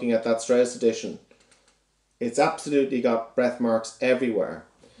players are looking at that Strauss edition, it's absolutely got breath marks everywhere.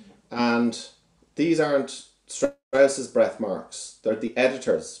 And these aren't Strauss's breath marks, they're the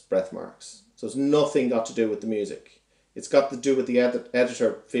editor's breath marks. So it's nothing got to do with the music. It's got to do with the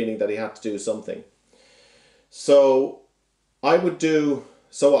editor feeling that he had to do something. So I would do,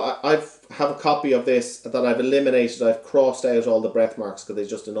 so I have a copy of this that I've eliminated. I've crossed out all the breath marks because they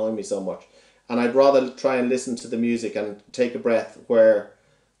just annoy me so much. And I'd rather try and listen to the music and take a breath where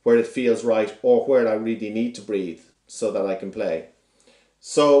it feels right or where I really need to breathe so that I can play.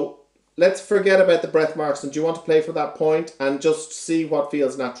 So let's forget about the breath marks. And do you want to play for that point and just see what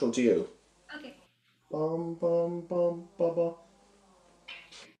feels natural to you? Okay. Bum, bum, bum, bum, bum.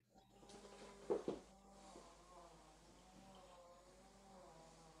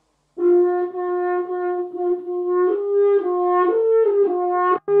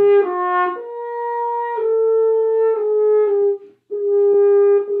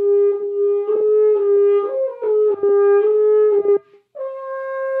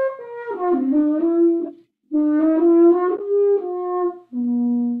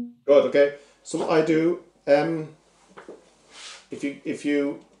 Good, okay. So what I do, if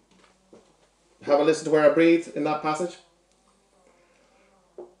you have a listen to where I breathe in that passage.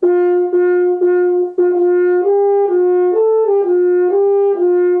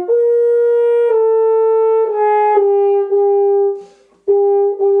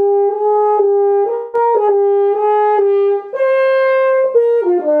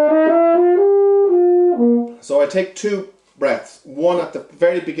 So I take two breaths, one at the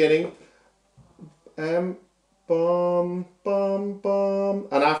very beginning, bum, bum, bum,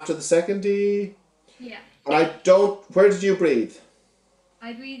 and after the second D. Yeah. And I don't, where did you breathe?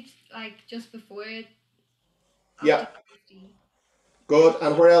 I breathe like just before it. Yeah. 50. Good,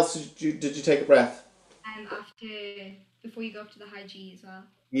 and where else did you take a breath? After, before you go up to the high G as well.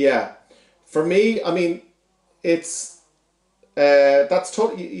 Yeah. For me, I mean, it's, that's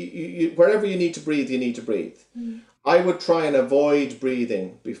totally, wherever you need to breathe, you need to breathe. Mm-hmm. I would try and avoid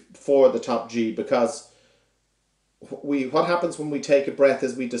breathing before the top G because what happens when we take a breath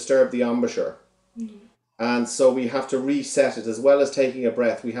is we disturb the embouchure. Mm-hmm. And so we have to reset it. As well as taking a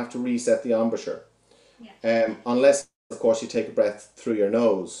breath, we have to reset the embouchure. Yeah. Unless, of course, you take a breath through your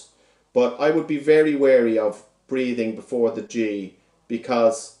nose. But I would be very wary of breathing before the G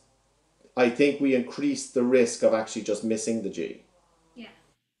because I think we increase the risk of actually just missing the G. Yeah.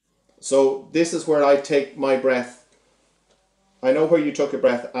 So this is where I take my breath. I know where you took a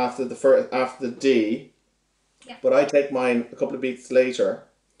breath after the D, Yeah. but I take mine a couple of beats later.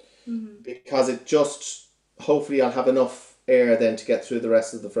 Mm-hmm. Because it just, hopefully I'll have enough air then to get through the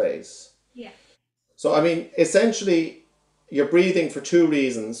rest of the phrase. Yeah. So I mean, essentially you're breathing for two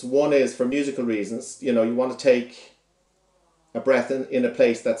reasons. One is for musical reasons. You know, you want to take a breath in a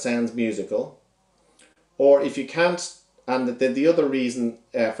place that sounds musical. Or if you can't, and the other reason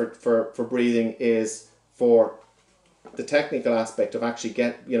for breathing is for the technical aspect of actually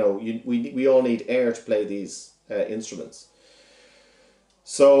we all need air to play these instruments.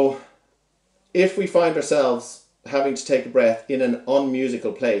 So if we find ourselves having to take a breath in an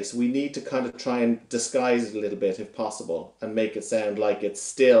unmusical place, we need to kind of try and disguise it a little bit if possible and make it sound like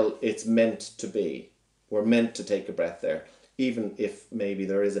it's meant to be. We're meant to take a breath there, even if maybe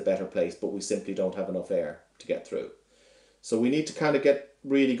there is a better place, but we simply don't have enough air to get through. So we need to kind of get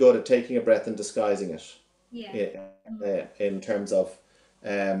really good at taking a breath and disguising it. Yeah. In terms of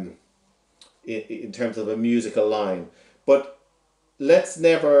in terms of a musical line. But let's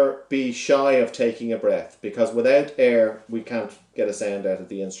never be shy of taking a breath, because without air we can't get a sound out of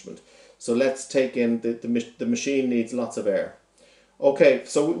the instrument. So let's take in the machine needs lots of air. Okay,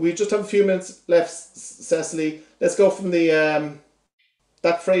 so we just have a few minutes left, Cecily. Let's go from the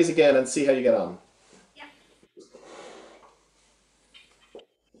that phrase again and see how you get on. Yeah.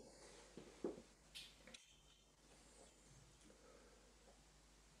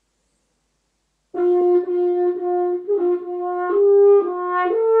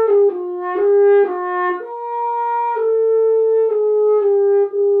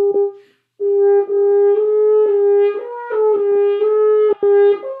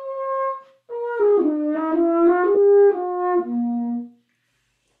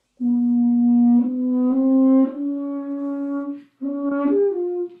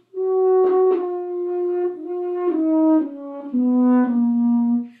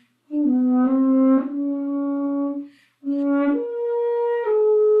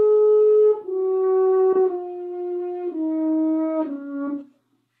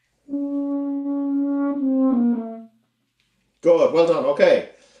 Good, well done. Okay.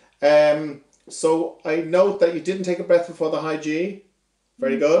 So I note that you didn't take a breath before the high G.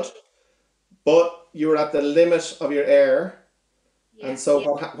 Very good. But you were at the limit of your air. Yeah. And so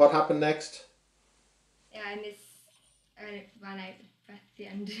Yeah. what happened next? Yeah, I ran out of breath at the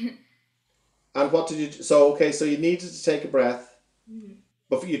end. And what did you do? So, okay, so you needed to take a breath.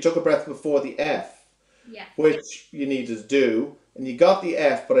 But you took a breath before the F, Yeah. which you needed to do. And you got the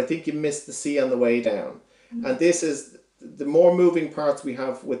F, but I think you missed the C on the way down. And this is the more moving parts we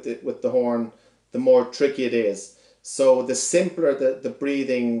have with the horn, the more tricky it is. So the simpler the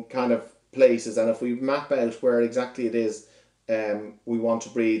breathing kind of places, and if we map out where exactly it is we want to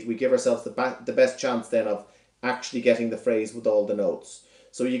breathe, we give ourselves the best chance then of actually getting the phrase with all the notes.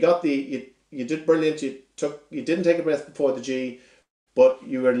 So you got you did brilliant. You didn't take a breath before the G, but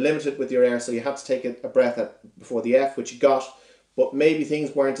you were limited with your air, so you had to take a breath before the F, which you got, but maybe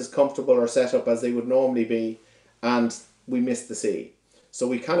things weren't as comfortable or set up as they would normally be, and we missed the C. So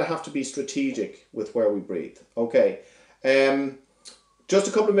we kind of have to be strategic with where we breathe. Okay. Just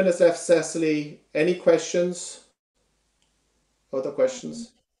a couple of minutes left, Cecily. Any questions? Other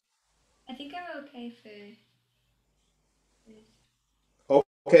questions? I think I'm okay for this.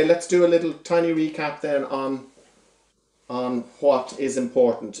 Okay, let's do a little tiny recap then on what is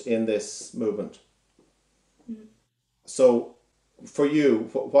important in this movement. So for you,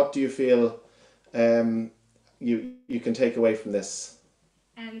 what do you feel you can take away from this?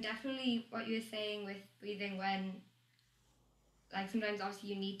 Definitely what you were saying with breathing when, like, sometimes obviously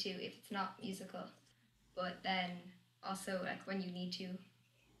you need to if it's not musical, but then also like when you need to,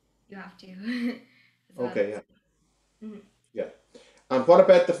 you have to as well. Okay, yeah. Yeah. And what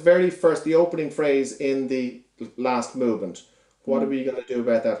about the opening phrase in the last movement? What are we going to do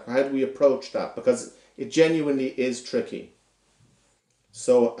about that? How do we approach that? Because it genuinely is tricky.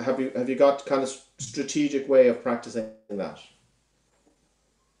 So have you got kind of strategic way of practicing that?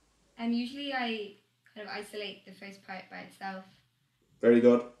 Usually I kind of isolate the first part by itself Very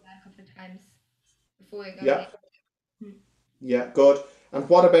good. a couple of times before going Yeah. in. Yeah, good. And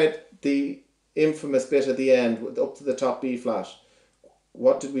what about the infamous bit at the end, up to the top B flat?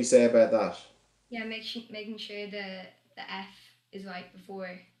 What did we say about that? Yeah, making sure the F is right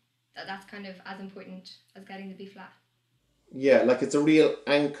before that's kind of as important as getting the B flat. Yeah, like it's a real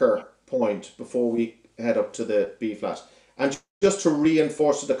anchor point before we head up to the B flat. And just to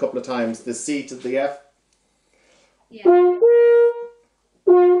reinforce it a couple of times, the C to the F. Yeah.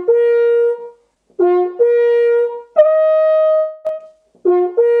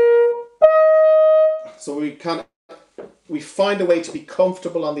 So we find a way to be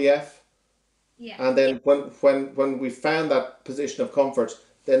comfortable on the F. Yeah. And then when we found that position of comfort,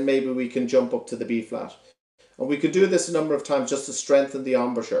 then maybe we can jump up to the B flat. And we could do this a number of times just to strengthen the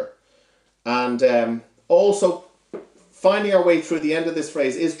embouchure. And also finding our way through the end of this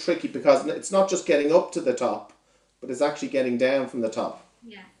phrase is tricky because it's not just getting up to the top, but it's actually getting down from the top.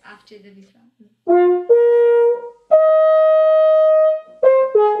 Yeah, after the B flat.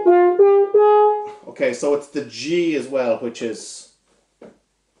 Okay, so it's the G as well, which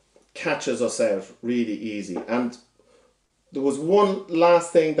catches us out really easy. And there was one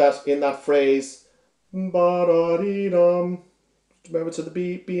last thing that in that phrase, remember to the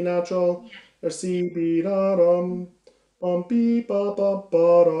B natural, or C B da dum, B ba ba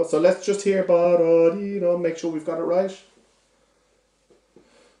ba da. So let's just hear ba da dee dum. Make sure we've got it right.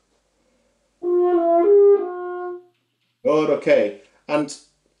 Good, okay. And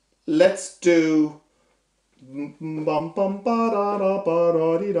let's do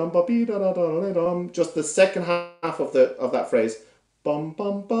just the second half of that phrase. Bum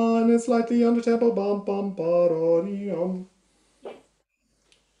bum bum, and it's slightly under tempo. Bum bum ba.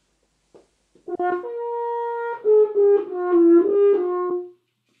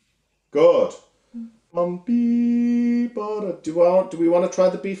 Good. Bum bee ba. Do we want to try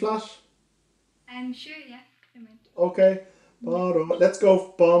the B flat? I'm sure, yeah. I might. Okay. Let's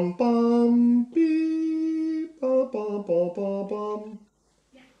go. Bum bum bee ba bum bum bum bum.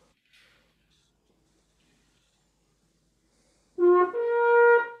 Yeah.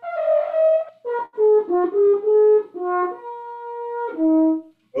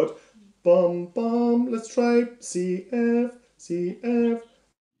 Good. Bum bum. Let's try C F C F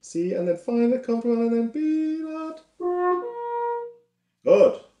C, and then find the comfortable, and then B flat.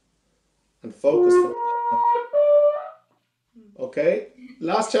 Good. And focus. Okay.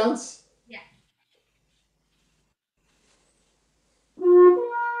 Last chance. Yeah.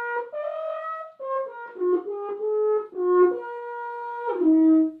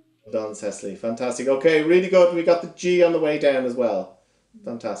 Well done, Cecily. Fantastic. Okay, really good. We got the G on the way down as well.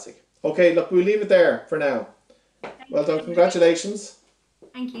 Fantastic. Okay, look, we'll leave it there for now. Well done. Congratulations.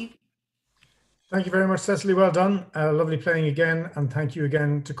 Thank you. Thank you very much, Cecily. Well done. Lovely playing again. And thank you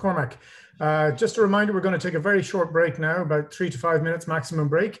again to Cormac. Just a reminder, we're going to take a very short break now, about 3 to 5 minutes maximum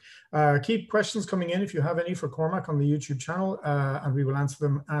break. Keep questions coming in if you have any for Cormac on the YouTube channel, and we will answer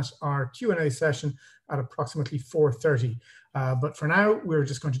them at our Q&A session at approximately 4:30. But for now, we're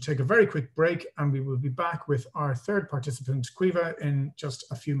just going to take a very quick break, and we will be back with our third participant, Caoimhe, in just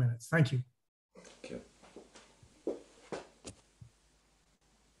a few minutes. Thank you. Okay.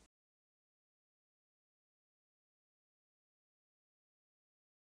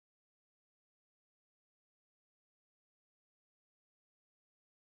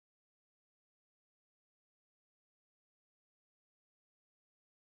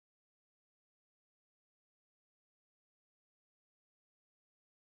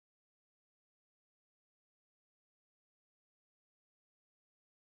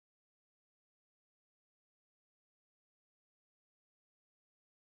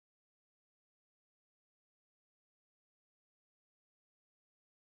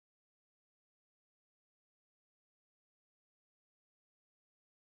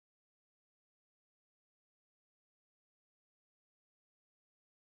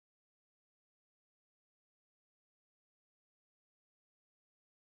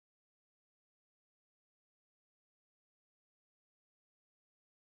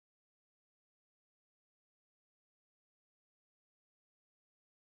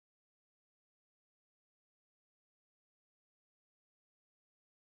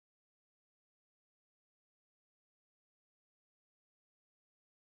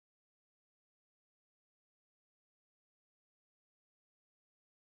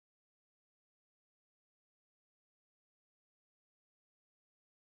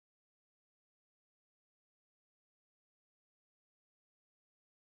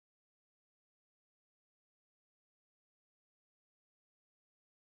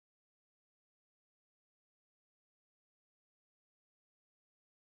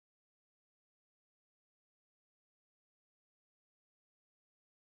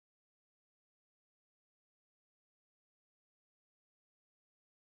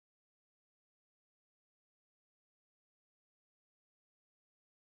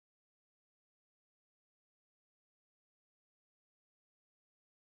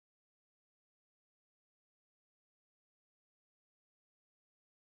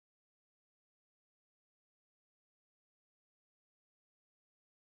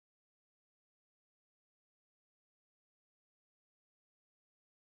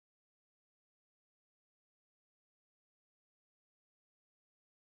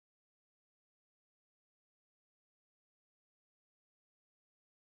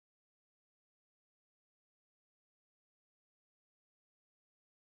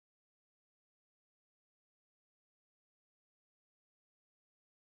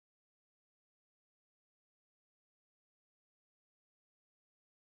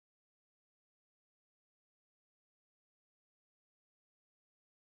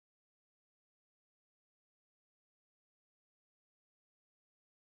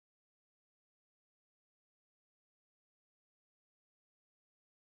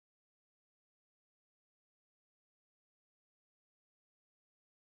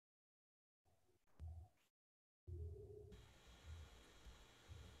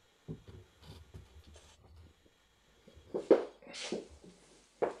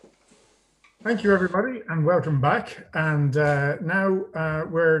 Thank you, everybody, and welcome back. And now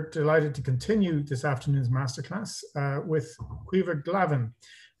we're delighted to continue this afternoon's masterclass with Caoime Glavin.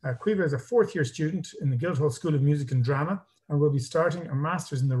 Caoime is a fourth-year student in the Guildhall School of Music and Drama and will be starting a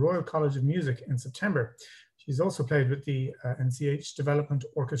master's in the Royal College of Music in September. She's also played with the NCH Development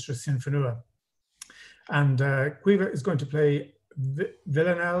Orchestra Sinfonua. And Caoime is going to play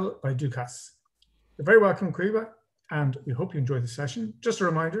Villanelle by Dukas. You're very welcome, Caoime, and we hope you enjoy the session. Just a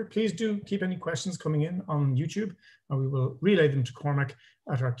reminder, please do keep any questions coming in on YouTube, and we will relay them to Cormac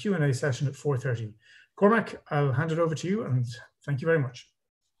at our Q&A session at 4:30. Cormac, I'll hand it over to you, and thank you very much.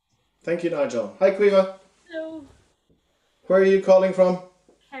 Thank you, Nigel. Hi, Caoime. Hello. Where are you calling from?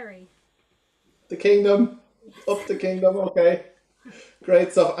 Harry. The Kingdom? Up the Kingdom, okay.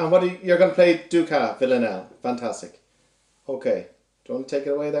 Great stuff. And you're going to play Dukas, Villanelle. Fantastic. Okay. Do you want to take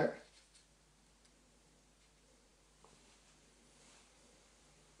it away there?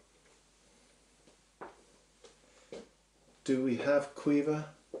 Do we have Caoime?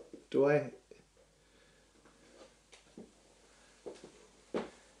 Do I?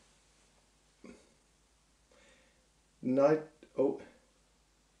 Oh.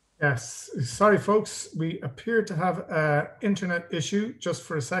 Yes, sorry folks, we appear to have an internet issue just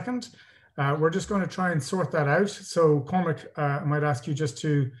for a second. We're just going to try and sort that out. So Cormac, I might ask you just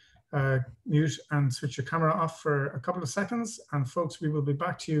to mute and switch your camera off for a couple of seconds. And folks, we will be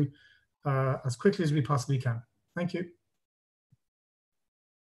back to you as quickly as we possibly can. Thank you.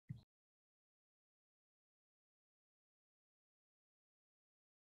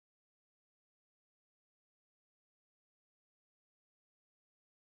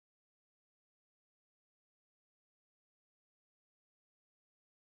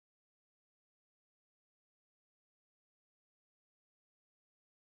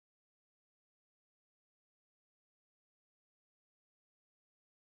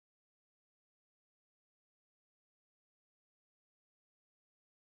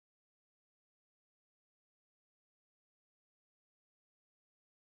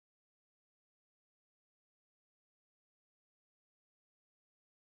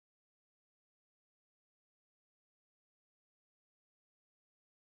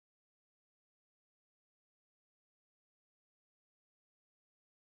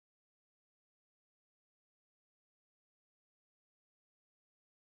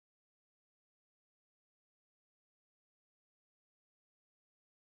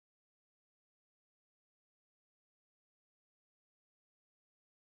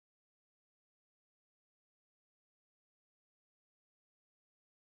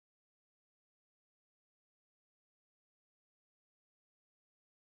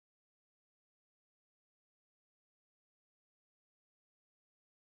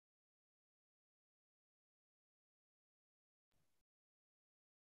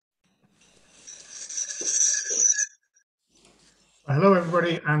 Hello,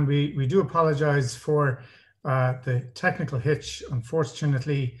 everybody, and we do apologize for the technical hitch.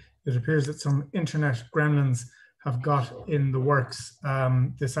 Unfortunately, it appears that some internet gremlins have got in the works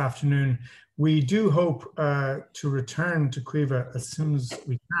this afternoon. We do hope to return to Caoime as soon as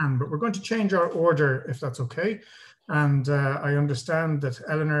we can, but we're going to change our order if that's okay. And I understand that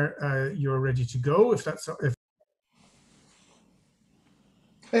Eleanor, you're ready to go. If that's if.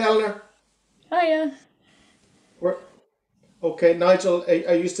 Hey, Eleanor. Hiya. Okay, Nigel,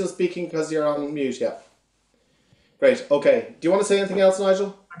 are you still speaking because you're on mute? Yeah. Great. Okay. Do you want to say anything else,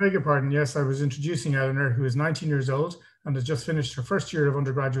 Nigel? I beg your pardon. Yes, I was introducing Eleanor, who is 19 years old and has just finished her first year of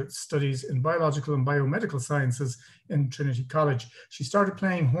undergraduate studies in biological and biomedical sciences in Trinity College. She started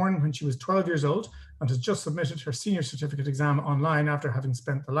playing horn when she was 12 years old and has just submitted her senior certificate exam online after having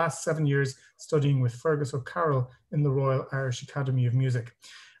spent the last 7 years studying with Fergus O'Carroll in the Royal Irish Academy of Music.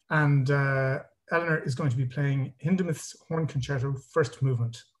 And Eleanor is going to be playing Hindemith's Horn Concerto, first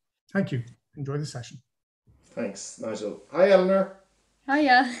movement. Thank you. Enjoy the session. Thanks, Nigel. Hi, Eleanor.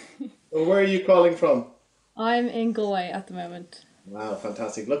 Hiya. Well, where are you calling from? I'm in Galway at the moment. Wow,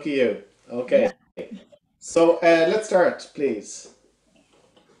 fantastic. Look at you. Okay. Yeah. So let's start, please.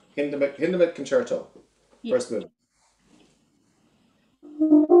 Hindemith Concerto, first movement.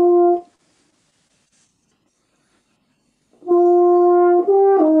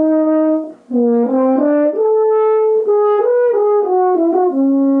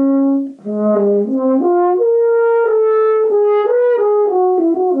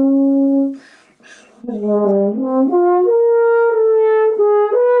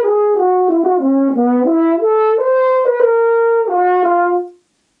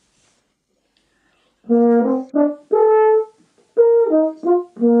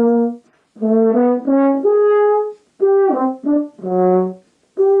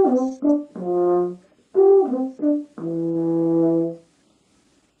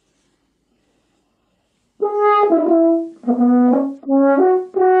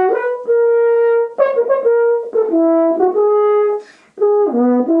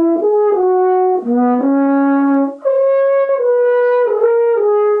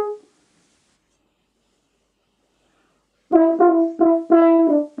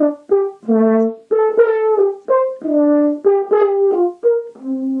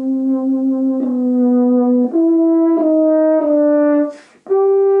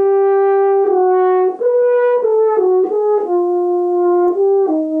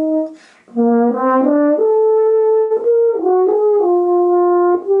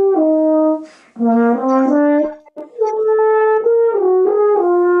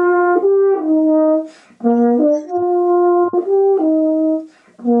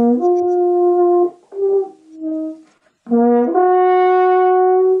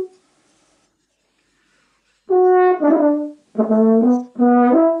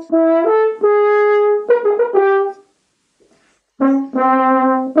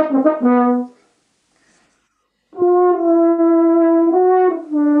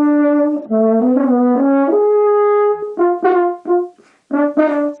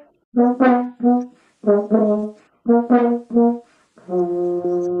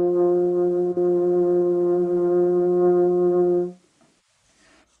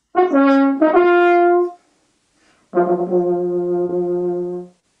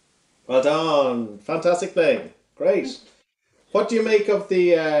 Well done. Fantastic playing. Great. What do you make of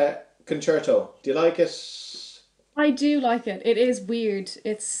the concerto? Do you like it? I do like it. It is weird.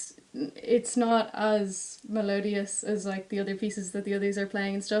 It's not as melodious as like the other pieces that the others are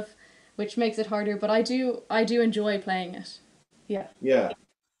playing and stuff, which makes it harder, but I do enjoy playing it. Yeah. Yeah.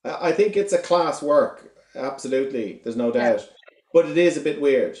 I think it's a class work. Absolutely. There's no Yeah. doubt. But it is a bit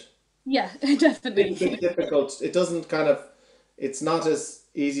weird. Yeah, It's a bit definitely. difficult. It doesn't kind of, it's not as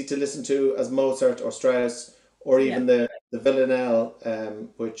easy to listen to as Mozart or Strauss or Yeah. even the Villanelle,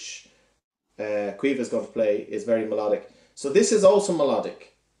 which Caoimhe is going to play, is very melodic. So this is also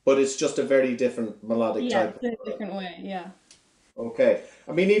melodic, but it's just a very different melodic Yeah, type. it's a different way. Yeah. Okay.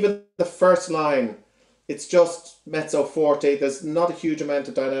 I mean, even the first line, it's just mezzo forte. There's not a huge amount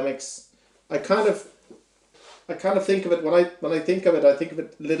of dynamics. I kind of, I kind of think of it when I think of it, I think of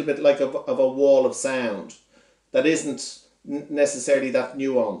it a little bit like of a wall of sound that isn't necessarily that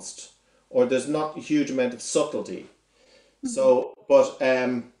nuanced, or there's not a huge amount of subtlety. So, but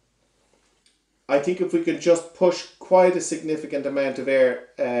I think if we could just push quite a significant amount of air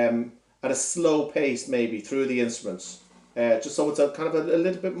at a slow pace, maybe through the instruments, just so it's a kind of a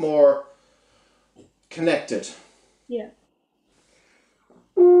little bit more connected. Yeah.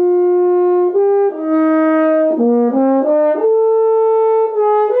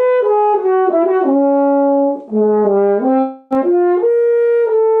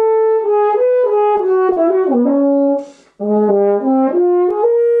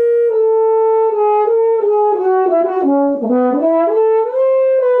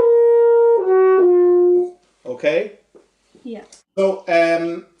 Okay. Yeah. So,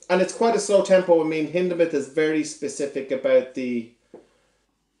 and it's quite a slow tempo. I mean, Hindemith is very specific about the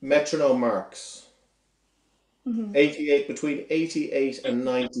metronome marks. 88, between 88 and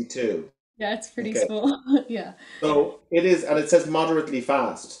 92. Yeah, it's pretty Okay. small. Yeah. So it is, and it says moderately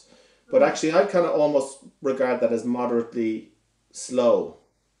fast. But actually, I kind of almost regard that as moderately slow.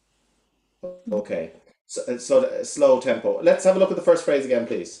 Okay. So slow tempo. Let's have a look at the first phrase again,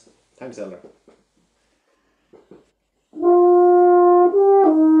 please. Thanks, Eleanor.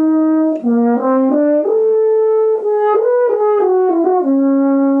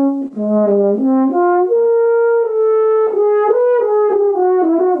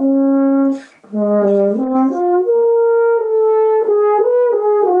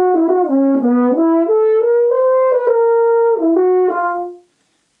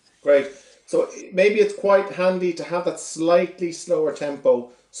 Great. So maybe it's quite handy to have that slightly slower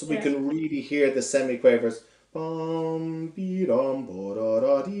tempo so we Yeah. can really hear the semiquavers. Bum, be dum, bo da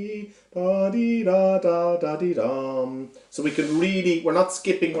da dee, da dee da da da dee dum. So we can really, we're not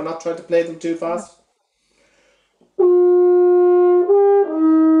skipping, we're not trying to play them too fast.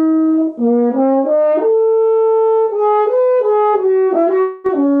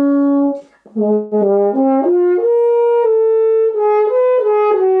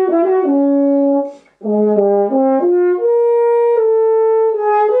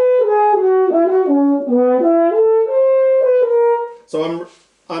 So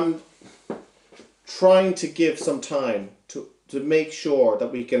I'm trying to give some time to make sure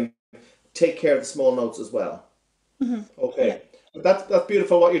that we can take care of the small notes as well. Yeah. Okay. That's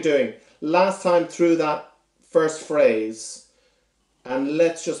beautiful what you're doing. Last time through that first phrase, And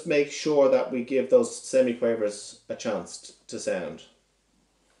let's just make sure that we give those semiquavers a chance to sound.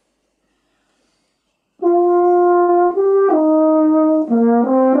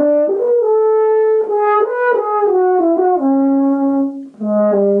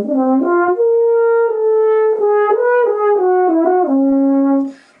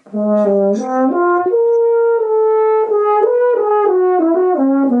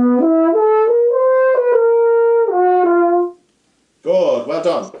 Good, well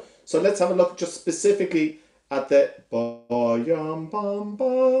done. So let's have a look just specifically at the ba-yum bum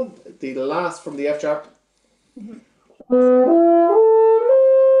bum, the last from the F sharp.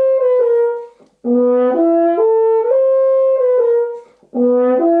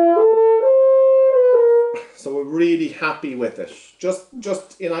 So we're really happy with it.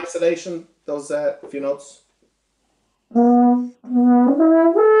 Just in isolation, those few notes.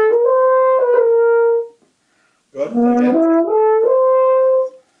 Good. Again.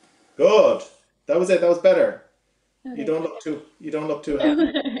 Good. That was it. That was better. Okay. You don't look too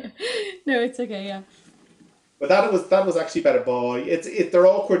happy. No, it's okay. Yeah. But that was actually better, boy. They're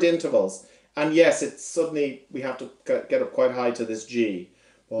awkward intervals, and yes, it's suddenly we have to get up quite high to this G.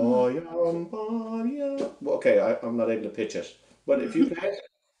 Okay, I'm not able to pitch it, but if you play it.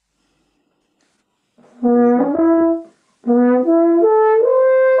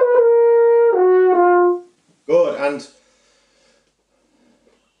 Good, and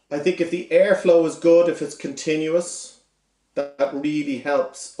I think if the airflow is good, if it's continuous, that really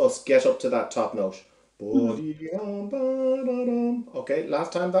helps us get up to that top note. Okay,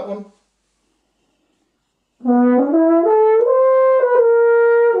 last time that one.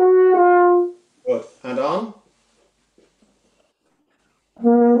 Good, and on.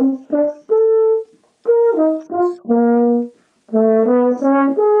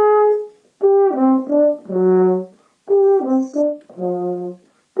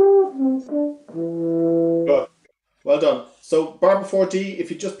 Good, well done. So bar before D, if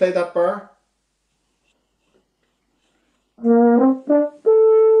you just play that bar.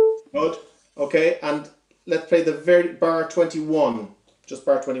 Good. Okay, and let's play the very bar 21. Just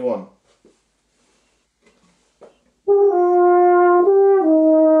bar 21.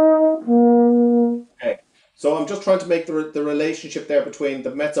 Okay. So I'm just trying to make the relationship there between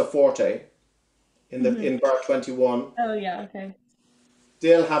the mezzo forte in bar 21. Oh yeah, okay.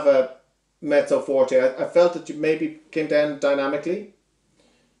 Still have a mezzo forte. I felt that you maybe came down dynamically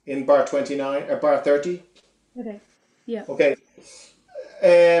in bar 29 or bar 30. Okay. Yeah. Okay.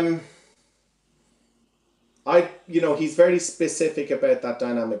 He's very specific about that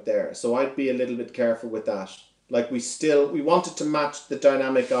dynamic there, so I'd be a little bit careful with that. Like we wanted to match the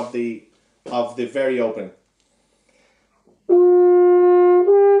dynamic of the very opening.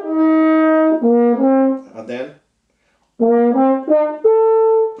 And then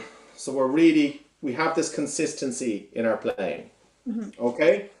so we have this consistency in our playing.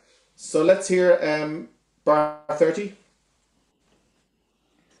 Okay? So let's hear bar 30.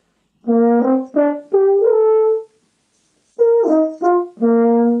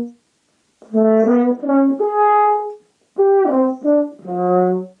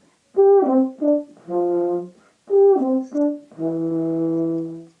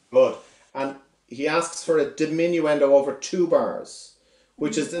 Good. And he asks for a diminuendo over 2 bars,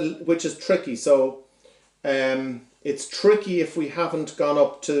 which is tricky. So it's tricky if we haven't gone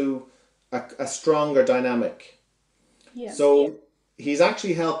up to a stronger dynamic. Yeah. So he's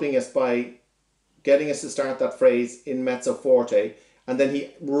actually helping us by getting us to start that phrase in mezzo forte, and then he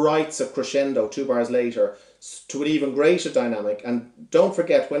writes a crescendo 2 bars later to an even greater dynamic. And don't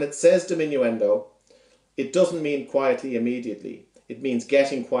forget, when it says diminuendo, it doesn't mean quietly immediately. It means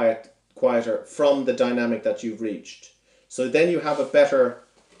getting quieter from the dynamic that you've reached. So then you have a better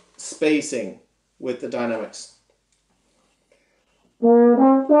spacing with the dynamics.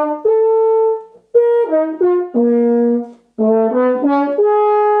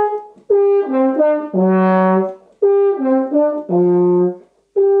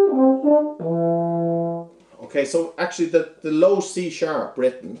 Okay, so actually the low C sharp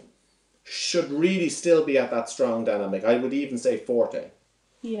written should really still be at that strong dynamic. I would even say forte.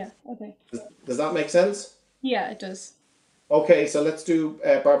 Yeah, okay. Does that make sense? Yeah, it does. Okay, so let's do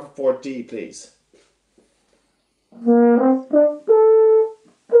bar before D, please.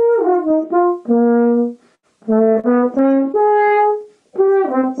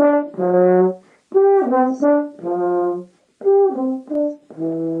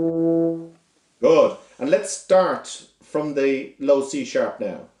 Good. And let's start from the low C sharp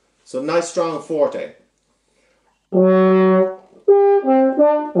now. So nice strong forte.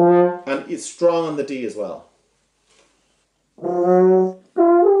 And it's strong on the D as well.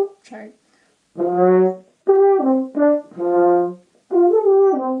 Sorry.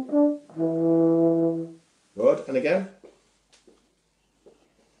 Good. And again.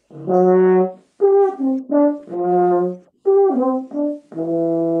 Good.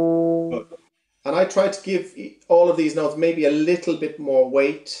 And I try to give all of these notes maybe a little bit more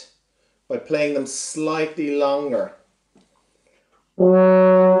weight by playing them slightly longer.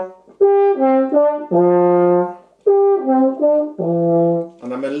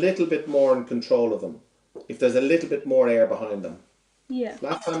 And I'm a little bit more in control of them if there's a little bit more air behind them. Yeah.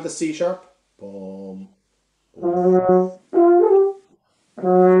 Last time the C sharp. Boom.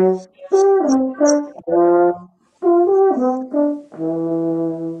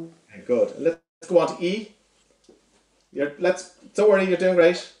 Okay, good. Let's go on to E. Don't worry, you're doing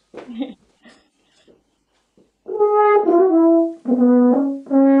great.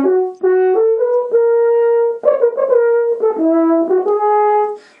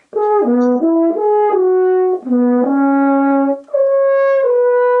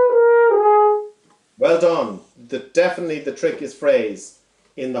 Well done. Definitely the trickiest phrase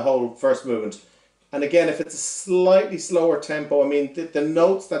in the whole first movement. And again, if it's a slightly slower tempo, I mean, the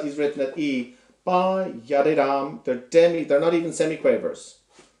notes that he's written at E, ba, yadidam, they're not even semiquavers.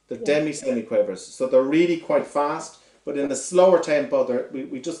 They're demi-semiquavers. So they're really quite fast, but in a slower tempo,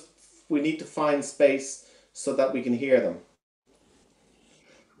 we need to find space so that we can hear them.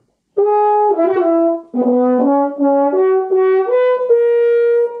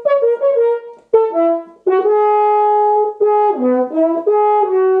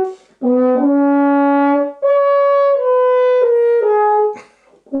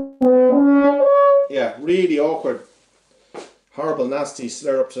 Yeah, really awkward, horrible, nasty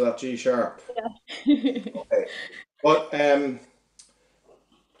slur up to that G sharp. Yeah. Okay, but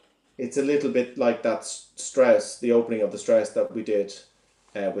it's a little bit like that Strauss, the opening of the Strauss that we did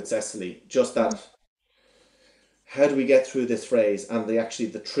with Cecily. Just that, how do we get through this phrase? And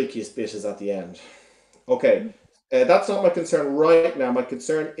the trickiest bit is at the end. Okay, that's not my concern right now. My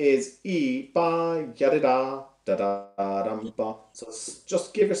concern is E, ba, yada da, da da dum ba. So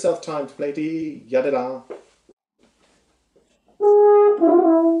just give yourself time to play D, yada da.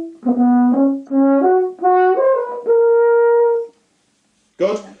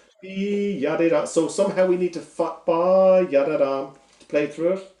 Good. B, yada da. So somehow we need to ba, yada da to play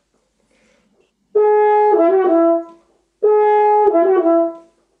through it.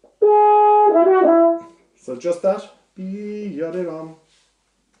 So just that. B, yada da.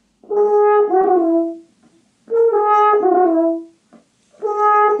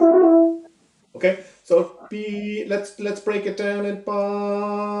 Okay, so B, let's break it down in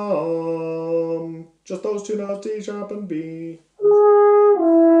bum. Just those two notes, D sharp and B.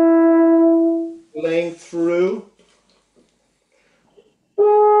 Playing through.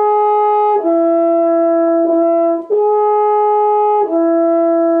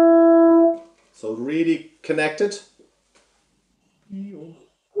 So really connected.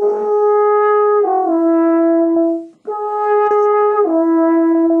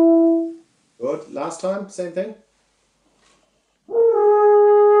 Good. Last time, same thing.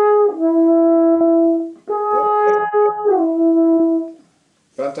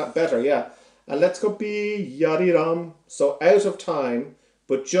 Better, yeah. And let's go B, yadi ram. So out of time,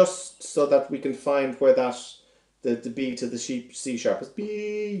 but just so that we can find where the B to the C sharp is.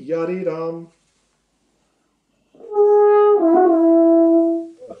 B, yadi ram.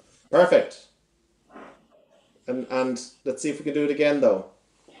 Perfect. And let's see if we can do it again though.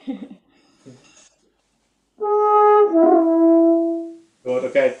 Good,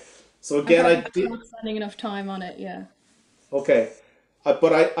 okay. So again, I did not spending enough time on it, yeah. Okay.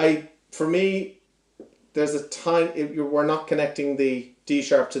 But for me, there's a time we're not connecting the D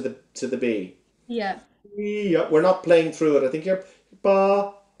sharp to the B. Yeah. Yeah, we're not playing through it. I think you're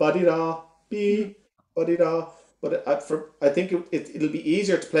ba di da B ba di da. But I think it'll be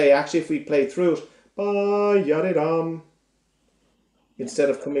easier to play actually if we play through it ba yadi dam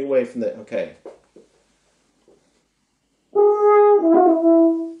instead of coming away from the okay.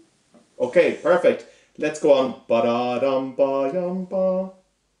 Okay, perfect. Let's go on. Ba da dum ba yum ba.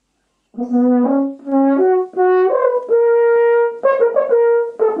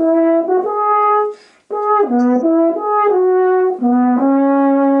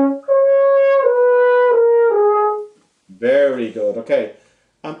 Very good. Okay.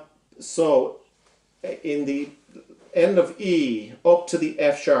 So in the end of E up to the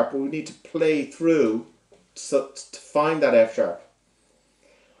F sharp, we need to play through to find that F sharp.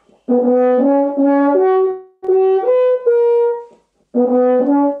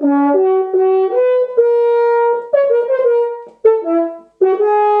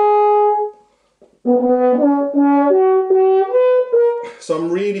 So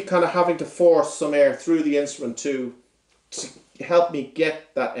I'm really kind of having to force some air through the instrument to help me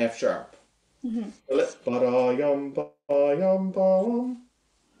get that F sharp. Ba-da-yum, ba-yum, ba-yum.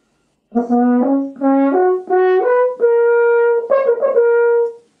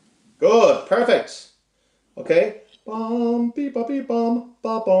 Good, perfect. Okay. Bum, beep, ba, beep, bum,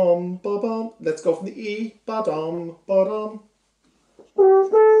 ba, bum, ba, bum. Let's go from the E. Ba, dum, ba, dum.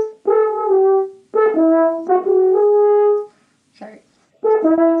 Sorry.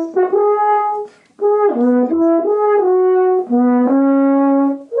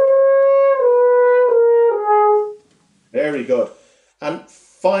 Very good. And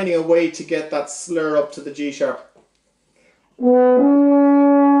finding a way to get that slur up to the G sharp.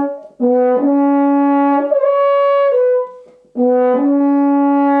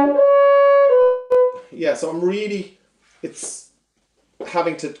 Yeah, so it's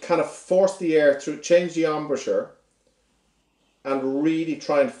having to kind of force the air through, change the embouchure, and really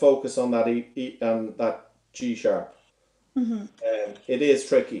try and focus on that that G sharp. It is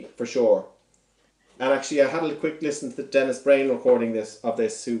tricky for sure. And actually, I had a quick listen to the Dennis Brain recording who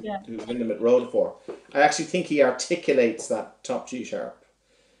Hindemith wrote it for. I actually think he articulates that top G sharp.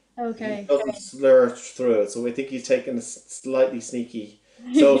 Okay. He doesn't slur through it, so I think he's taken a slightly sneaky.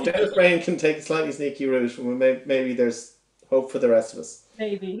 So if Dennis Brain can take a slightly sneaky route, well, maybe there's hope for the rest of us.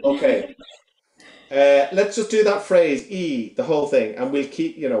 Maybe. Okay. Let's just do that phrase E, the whole thing, and we'll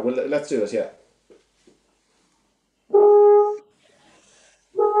keep. Let's do it. Yeah.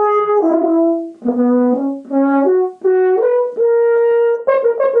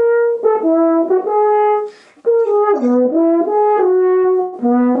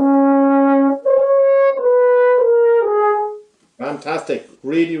 Fantastic.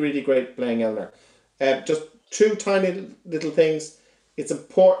 Really, really great playing, Eleanor. Just two tiny little things. It's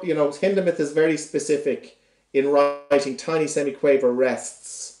important, Hindemith is very specific in writing tiny semiquaver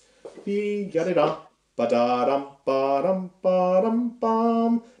rests. Be yada ba da dum ba dum ba dum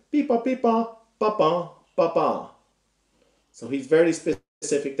bum beep ba ba ba ba. So he's very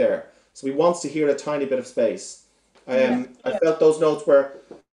specific there. So he wants to hear a tiny bit of space. I felt those notes were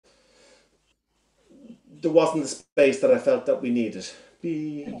there wasn't the space that I felt that we needed.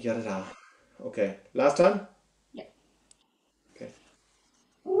 Be yada da. Okay. Last time? Yeah. Okay.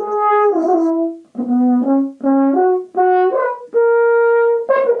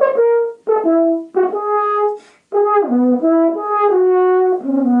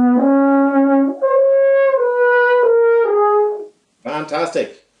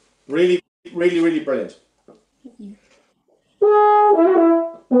 Fantastic. Really, really, really brilliant. Thank you.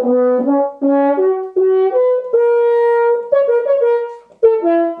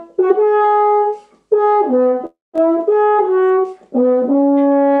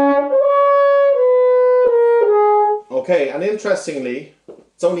 Okay, and interestingly,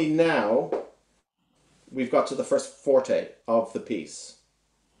 it's only now we've got to the first forte of the piece.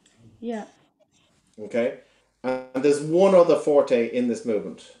 Yeah. Okay, and there's one other forte in this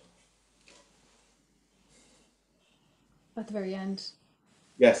movement. At the very end.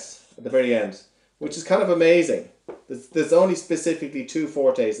 Yes, at the very end, which is kind of amazing. There's only specifically two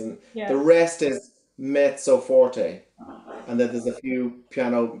fortes, and the rest is mezzo forte, and then there's a few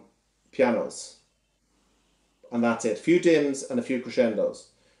pianos, and that's it. A few dims and a few crescendos.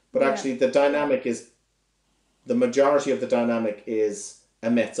 But actually, the majority of the dynamic is a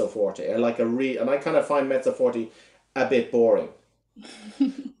mezzo forte, and I kind of find mezzo forte a bit boring.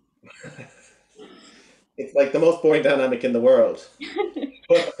 It's like the most boring dynamic in the world.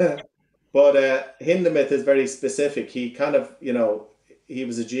 But Hindemith is very specific. He kind of, he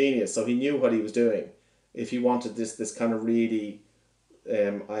was a genius, so he knew what he was doing. If he wanted this kind of really,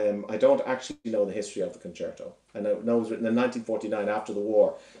 I don't actually know the history of the concerto. I know it was written in 1949 after the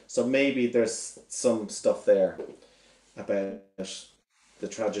war, so maybe there's some stuff there about the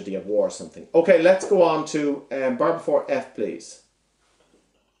tragedy of war or something. Okay, let's go on to bar before F, please.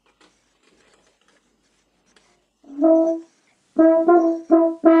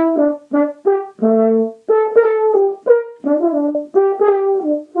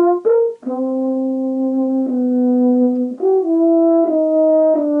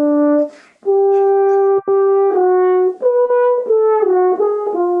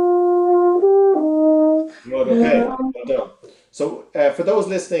 Okay, well done. So for those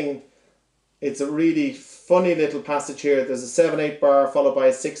listening, it's a really funny little passage here. There's a 7/8 bar followed by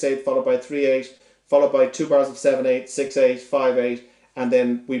a 6/8 followed by a 3/8 followed by 2 bars of 7/8, 6/8, 5/8, and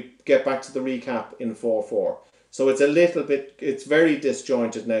then we get back to the recap in 4/4. So it's it's very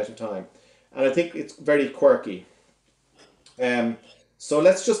disjointed and out of time, and I think it's very quirky. So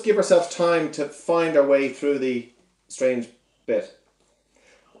let's just give ourselves time to find our way through the strange bit.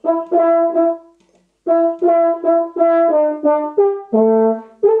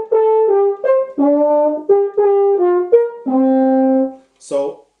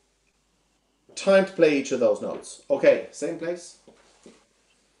 So, time to play each of those notes. Okay, same place.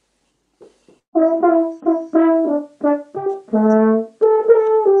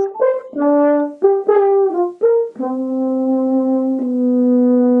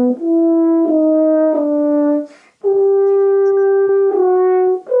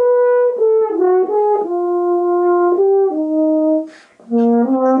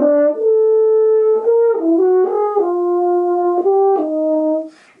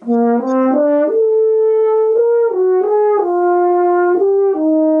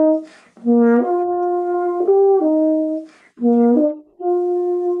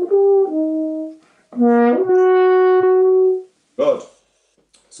 Good.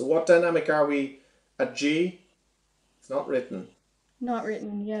 So what dynamic are we at G? It's not written. Not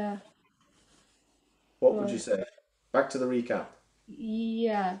written, yeah. What would you say? Back to the recap.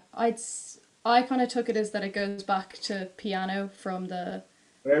 Yeah, I kind of took it as that it goes back to piano from the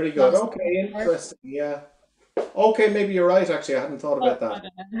Very good. last Okay, part. interesting. Yeah. Okay, maybe you're right, actually. I hadn't thought about I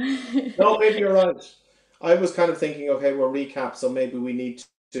that. don't know. No, maybe you're right. I was kind of thinking, okay, we're recap, so maybe we need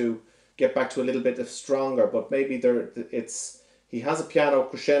to get back to a little bit of stronger, but maybe he has a piano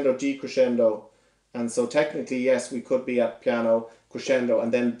crescendo, G crescendo, and so technically, yes, we could be at piano crescendo,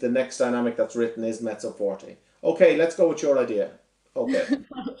 and then the next dynamic that's written is mezzo forte. Okay, let's go with your idea. Okay.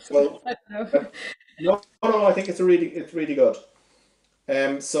 Well, I don't know. no, I think it's really good.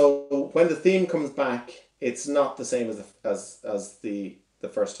 So when the theme comes back, it's not the same as the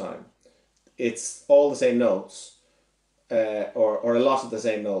first time. It's all the same notes, or a lot of the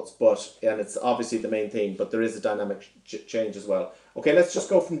same notes, and it's obviously the main theme, but there is a dynamic change as well. Okay, let's just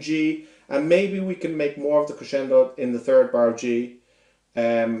go from G, and maybe we can make more of the crescendo in the third bar of G,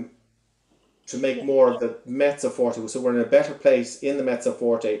 to make more of the mezzo forte. So we're in a better place in the mezzo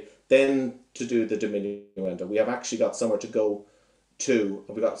forte than to do the diminuendo. We have actually got somewhere to go to,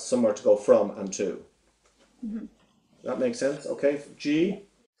 and we got somewhere to go from and to. Mhm. That makes sense. Okay, G.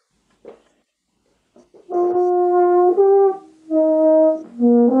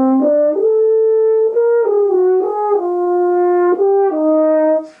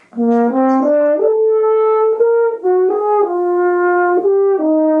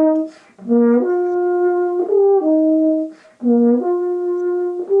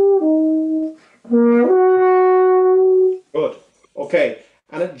 Good. Okay,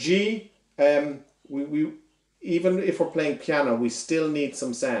 and at G, we even if we're playing piano, we still need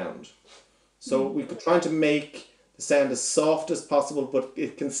some sound. So we could try to make the sound as soft as possible, but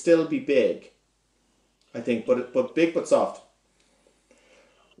it can still be big, I think, but big but soft.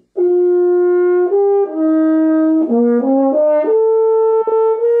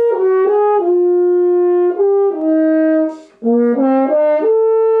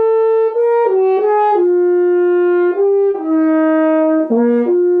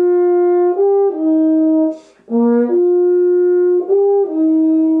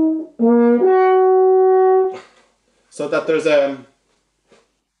 So that there's a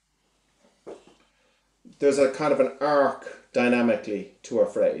kind of an arc dynamically to our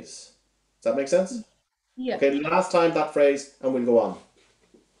phrase. Does that make sense? Yeah. Okay, last time that phrase, and we'll go on.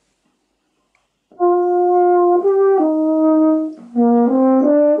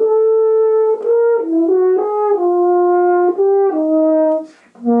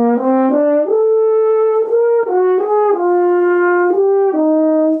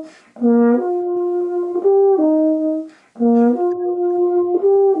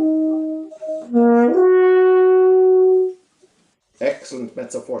 Excellent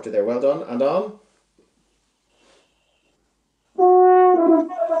mezzo forte there. Well done. And on.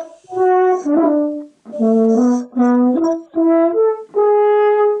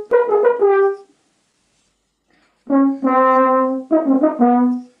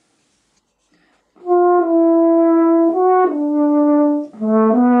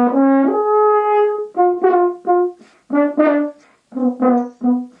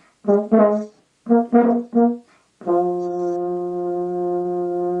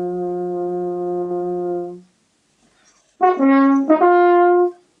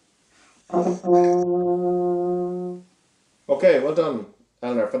 Okay, well done,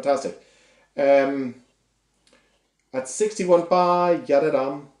 Eleanor. Fantastic. At 61 by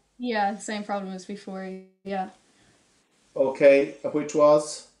Yadadam. Yeah, same problem as before. Yeah. Okay, which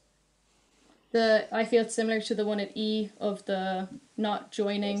was? I feel it's similar to the one at E of the not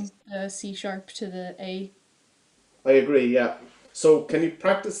joining the C sharp to the A. I agree, yeah. So can you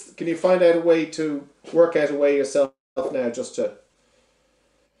practice? Can you find out a way to work out a way yourself now, just to?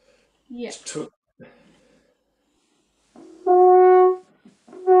 Yeah.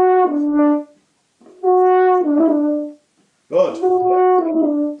 Good.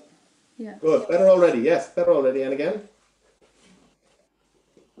 Yeah. Good. Better already. Yes, better already. And again.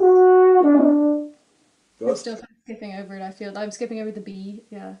 I'm Good. still kind of skipping over it. I feel I'm skipping over the B.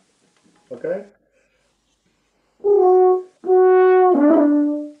 Yeah. Okay.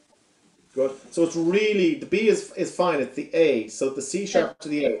 Good. So it's really, the B is fine. It's the A. So the C sharp to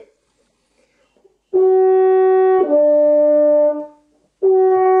the A.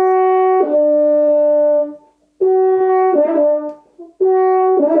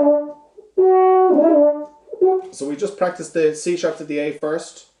 So we just practice the C sharp to the A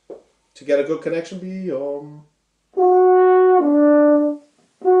first to get a good connection. B.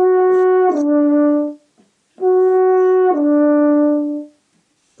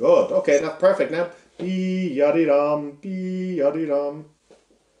 Good. Okay, that's perfect. Now, B yadi dum, B yadi dum.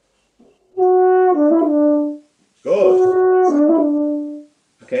 Good.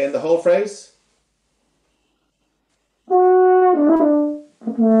 Okay, and the whole phrase.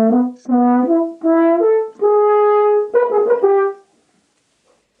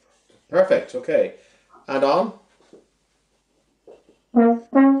 Perfect. Okay, and on.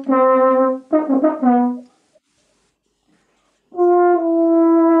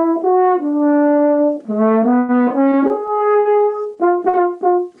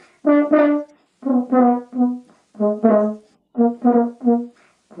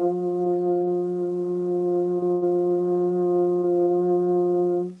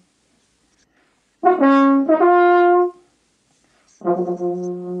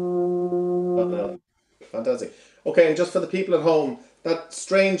 Fantastic. Okay, and just for the people at home, that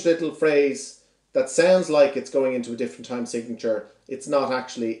strange little phrase that sounds like it's going into a different time signature, it's not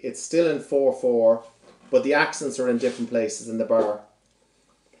actually. It's still in 4/4, but the accents are in different places in the bar.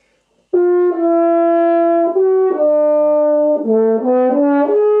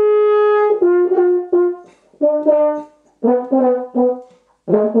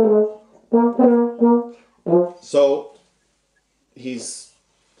 So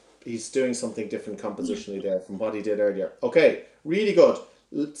he's doing something different compositionally there from what he did earlier. Okay, really good.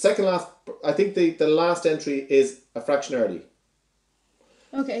 Second last, I think the last entry is a fraction early.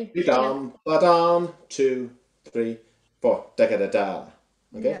 Okay. Ba-dum, ba-dum, 2, 3, 4, da-ga-da-da.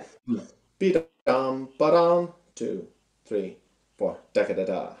 Okay? Yeah. Ba-dum, ba-dum, 2, 3, 4,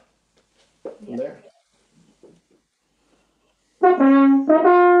 da-ga-da-da. From there.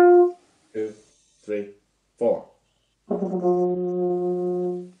 2, 3, 4.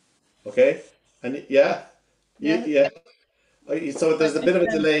 Okay? And yeah? Yeah. So there's a bit of a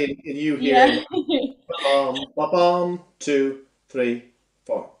delay in you hearing ba-bum, 2, 3,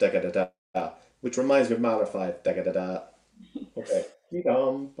 4, da-ga-da-da. Which reminds me of Mahler 5, da-ga-da-da. Okay.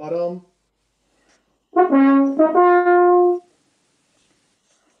 Ba-dum, ba-dum.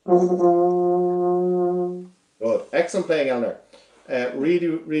 Good. Excellent playing, Eleanor. Really,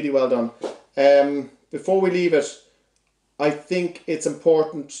 really well done. Before we leave it, I think it's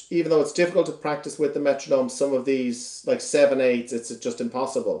important, even though it's difficult to practice with the metronome, some of these, like 7/8, it's just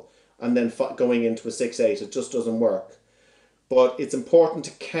impossible. And then going into a 6/8, it just doesn't work. But it's important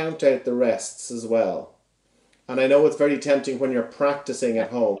to count out the rests as well. And I know it's very tempting when you're practicing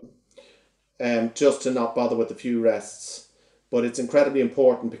at home, just to not bother with the few rests. But it's incredibly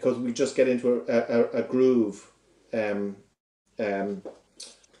important because we just get into a groove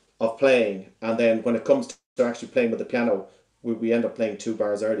of playing. And then when it comes to actually playing with the piano, we end up playing 2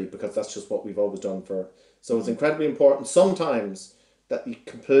 bars early because that's just what we've always done for. So it's incredibly important sometimes that you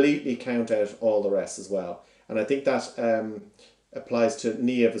completely count out all the rest as well. And I think that applies to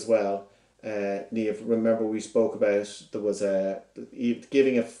Niamh as well. Niamh, remember we spoke about there was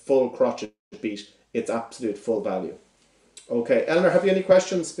giving a full crotchet beat, it's absolute full value. Okay, Eleanor, have you any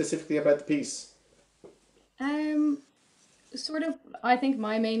questions specifically about the piece? Sort of, I think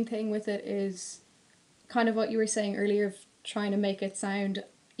my main thing with it is kind of what you were saying earlier of trying to make it sound,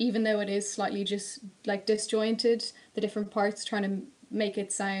 even though it is slightly just like disjointed, the different parts, trying to make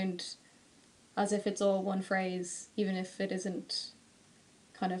it sound as if it's all one phrase, even if it isn't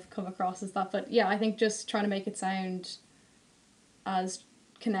kind of come across as that. But yeah, I think just trying to make it sound as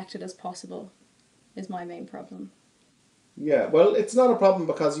connected as possible is my main problem. Yeah, well, it's not a problem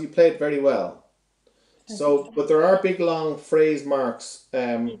because you played very well. So, but there are big long phrase marks.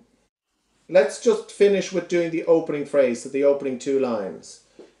 Let's just finish with doing the opening phrase, so the opening 2 lines,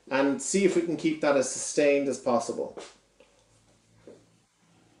 and see if we can keep that as sustained as possible.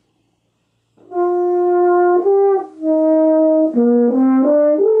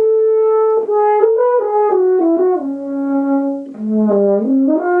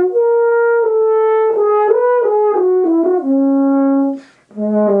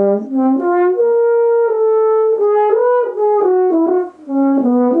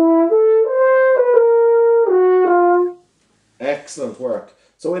 excellent work.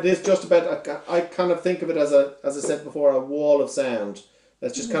 So it is just about, I kind of think of it as as I said before, a wall of sound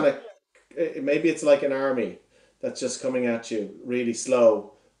that's just kind of, maybe it's like an army that's just coming at you really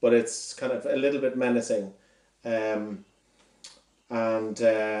slow, but it's kind of a little bit menacing. There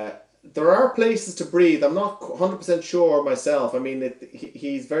are places to breathe. I'm not 100% sure myself. I mean,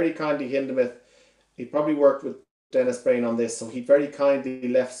 he's very kindly, Hindemith, he probably worked with Dennis Brain on this, so he very kindly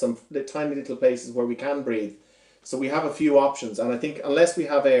left some tiny little places where we can breathe. So we have a few options, and I think unless we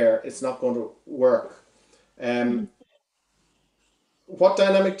have air, it's not going to work. What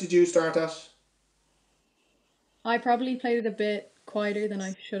dynamic did you start at? I probably played it a bit quieter than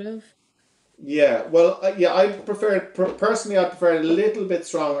I should have. Yeah, well, yeah, I prefer it, personally, I prefer it a little bit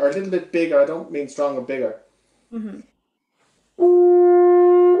stronger, or a little bit bigger. I don't mean stronger, bigger.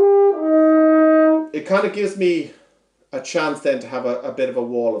 It kind of gives me a chance then to have a bit of a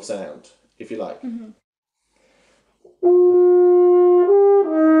wall of sound, if you like.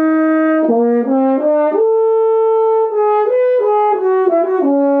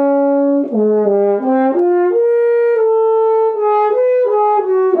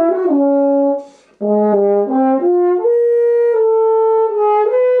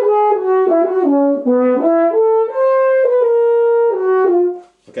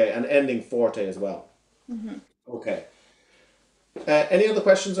 Okay, and ending forte as well. Okay. Any other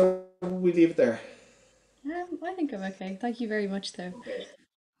questions, or we leave it there? I think I'm okay. Thank you very much, though. Okay.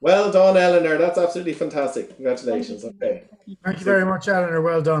 Well done, Eleanor. That's absolutely fantastic. Congratulations. Okay. Thank you very much, Eleanor.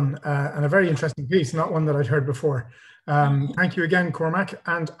 Well done. And a very interesting piece, not one that I'd heard before. Thank you again, Cormac.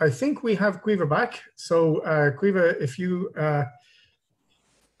 And I think we have Caoimhe back. So Caoimhe, if you are,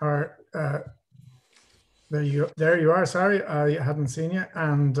 there you are, sorry, I hadn't seen you.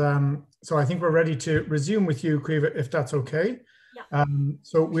 And so I think we're ready to resume with you, Caoimhe, if that's okay. Yeah.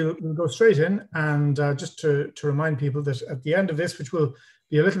 So we'll go straight in, and just to remind people that at the end of this, which will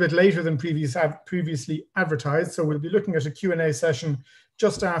be a little bit later than previously advertised, so we'll be looking at a Q&A session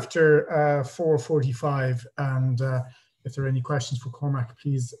just after 4:45, and if there are any questions for Cormac,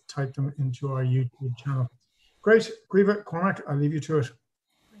 please type them into our YouTube channel. Great, Caoimhe, Cormac, I'll leave you to it.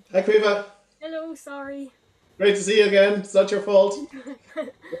 Hi, Caoimhe. Hello, sorry. Great to see you again. It's not your fault. One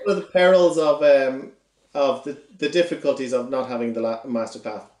of the perils of the difficulties of not having the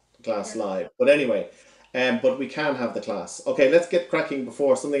masterclass live. But anyway, but we can have the class. Okay, let's get cracking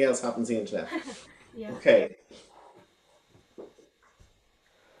before something else happens on the internet. Yeah. Okay.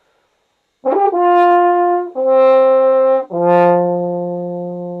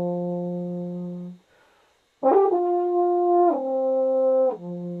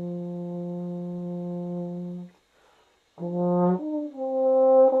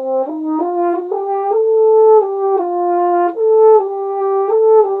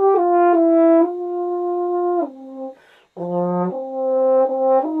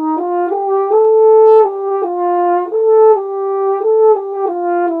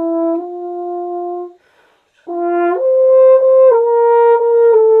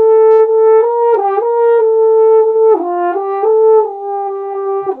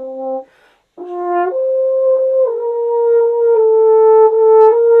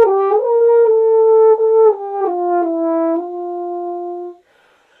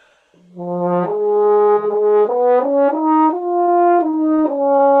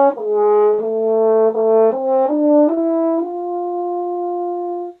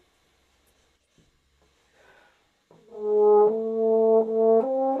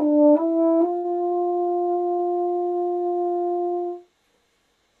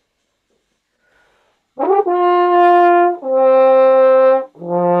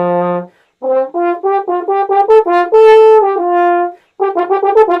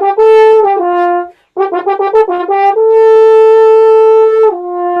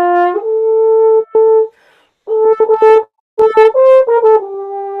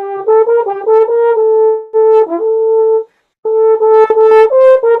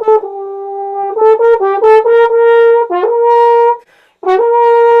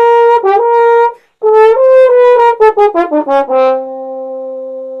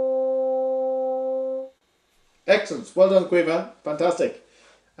 Excellent. Well done, Caoimhe. Fantastic.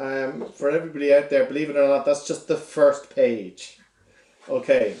 For everybody out there, believe it or not, that's just the first page.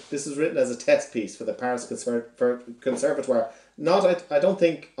 Okay, this is written as a test piece for the Paris Conservatoire. Not, I don't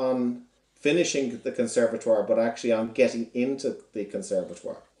think on finishing the Conservatoire, but actually on getting into the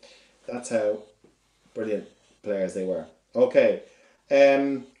Conservatoire. That's how brilliant players they were. Okay,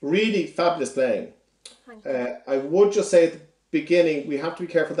 really fabulous playing. I would just say at the beginning, we have to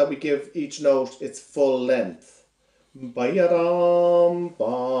be careful that we give each note its full length. Ba-ya-dum,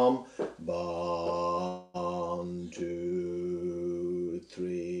 bum, 1, 2,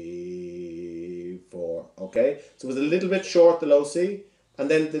 Okay, so it was a little bit short, the low C, and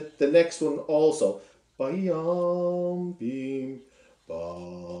then the next one also. Ba-yam, beam,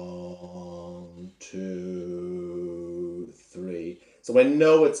 1, 2, 3. So I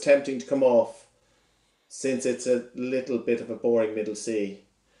know it's tempting to come off since it's a little bit of a boring middle C,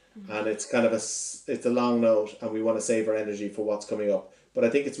 and it's kind of it's a long note, and we want to save our energy for what's coming up. But I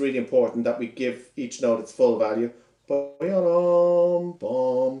think it's really important that we give each note its full value. Ba-yam,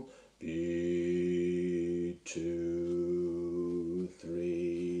 bum, B, 2,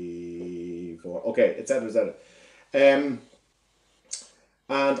 3, 4. Okay, etc., etc. And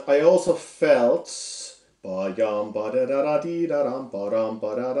I also felt ba yam ba da da da dee da dum ba dum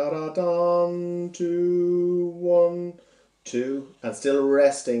ba da da da dum 2, 1, 2, and still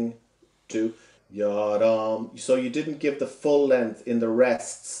resting 2 ya dum. So you didn't give the full length in the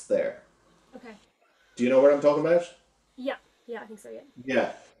rests there. Okay. Do you know what I'm talking about? Yeah. Yeah, I think so. Yeah.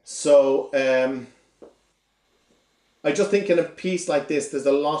 Yeah. So I just think in a piece like this, there's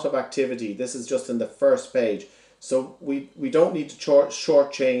a lot of activity. This is just in the first page. So we don't need to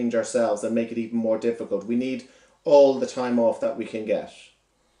shortchange ourselves and make it even more difficult. We need all the time off that we can get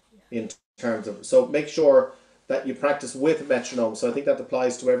in terms of. So make sure that you practice with metronome. So I think that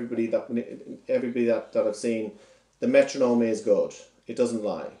applies to everybody that I've seen. The metronome is good. It doesn't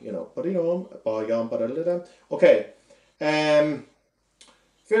lie. You know. Okay.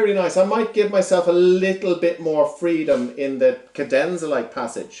 Very nice. I might give myself a little bit more freedom in the cadenza-like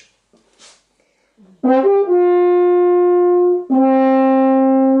passage.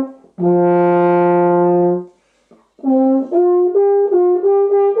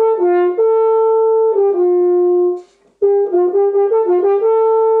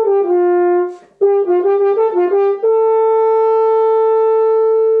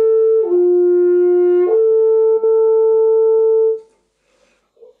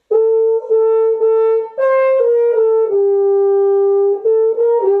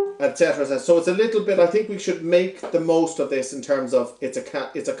 Etc. So it's a little bit. I think we should make the most of this in terms of it's a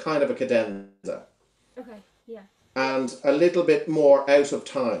kind of a cadenza. Okay. Yeah. And a little bit more out of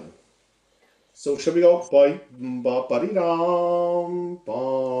time. So should we go ba ba ba dee dum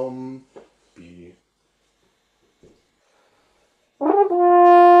bum b.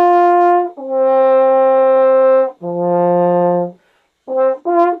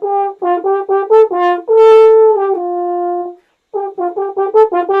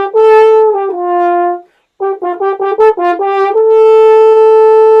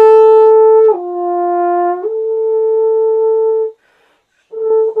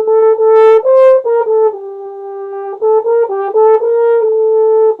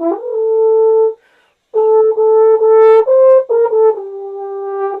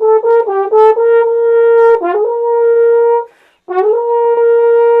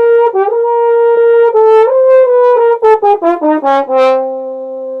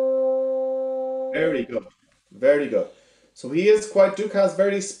 Very good. Very good. So he is quite, Dukas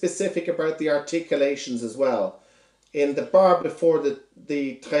very specific about the articulations as well. In the bar before the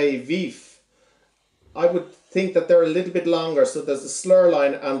très vif, I would think that they're a little bit longer. So there's a slur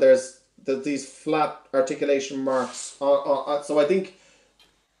line and there's these flat articulation marks. So I think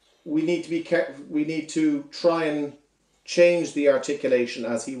we need to be careful. We need to try and change the articulation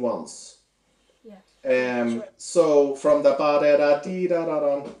as he wants. Yeah. Sure. So from the ba da da dee da da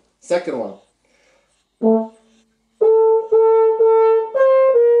da, second one.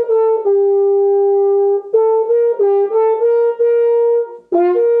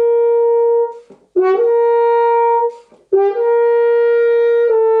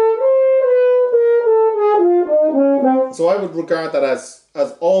 So I would regard that as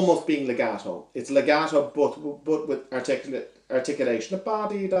almost being legato. It's legato, but with articulation.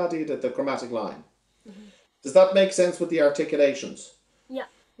 The chromatic line. Mm-hmm. Does that make sense with the articulations? Yeah.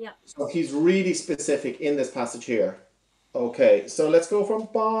 Yeah. So he's really specific in this passage here. Okay, so let's go from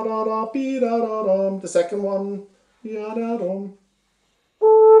ba da da be da da dum. The second one, ya da dum.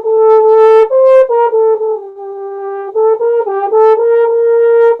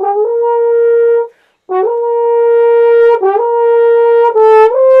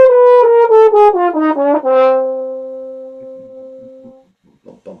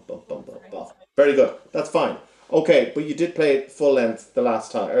 Very good. That's fine. Okay, but you did play it full length the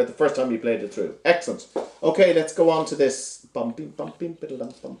last time, or the first time you played it through. Excellent. Okay, let's go on to this. Bum, bim, bum, bim, biddle,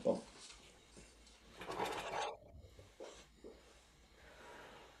 dum, bum, bum.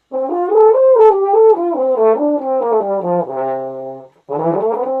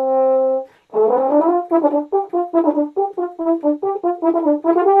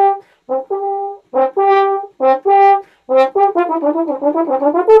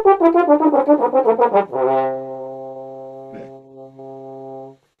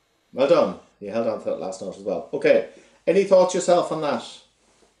 fast note as well. Okay, any thoughts yourself on that?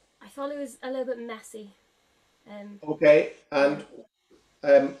 I thought it was a little bit messy. Okay, and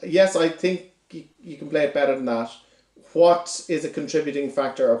yes, I think you can play it better than that. What is a contributing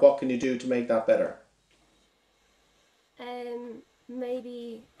factor, or what can you do to make that better?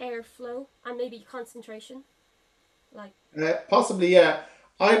 Maybe airflow and maybe concentration. Like, Possibly, yeah.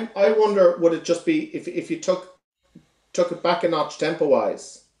 I wonder, would it just be if you took it back a notch tempo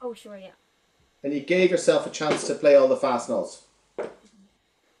wise, oh sure, yeah. and you gave yourself a chance to play all the fast notes.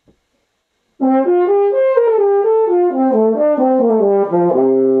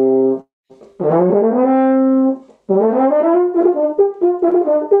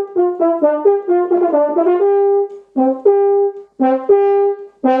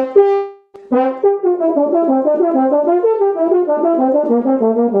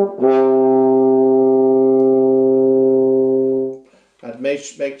 I'd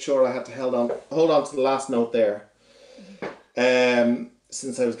make sure I had to hold on to the last note there,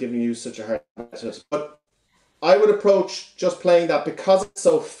 since I was giving you such a hard time. But I would approach just playing that, because it's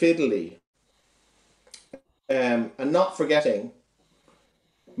so fiddly, and not forgetting.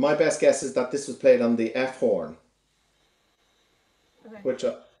 My best guess is that this was played on the F horn, Okay. which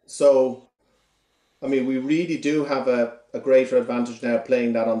so I mean, we really do have a greater advantage now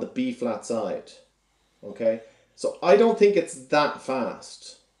playing that on the B flat side. Okay, so I don't think it's that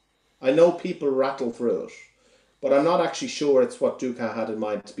fast. I know people rattle through it, but I'm not actually sure it's what Dukas had in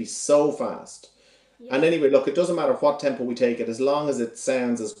mind to be so fast. Yeah. And anyway, look, it doesn't matter what tempo we take it, as long as it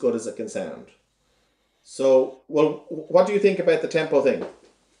sounds as good as it can sound. So, well, what do you think about the tempo thing?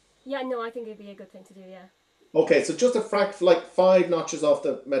 Yeah, no, I think it'd be a good thing to do, yeah. Okay, so just like 5 notches off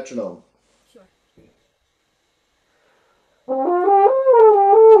the metronome. Sure.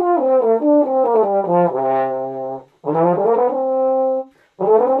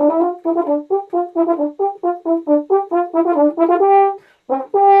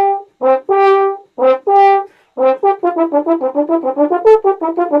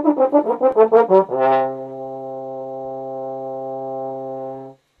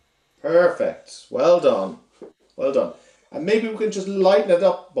 Perfect. Well done. Well done. And maybe we can just lighten it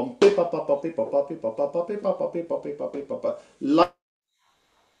up. Light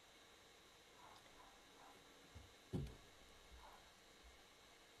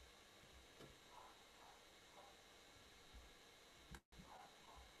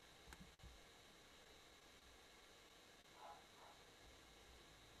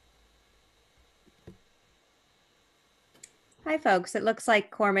Hi, folks. It looks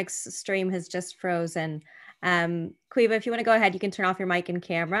like Cormac's stream has just frozen. Caoimhe, if you want to go ahead, you can turn off your mic and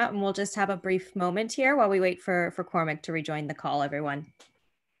camera, and we'll just have a brief moment here while we wait for Cormac to rejoin the call, everyone.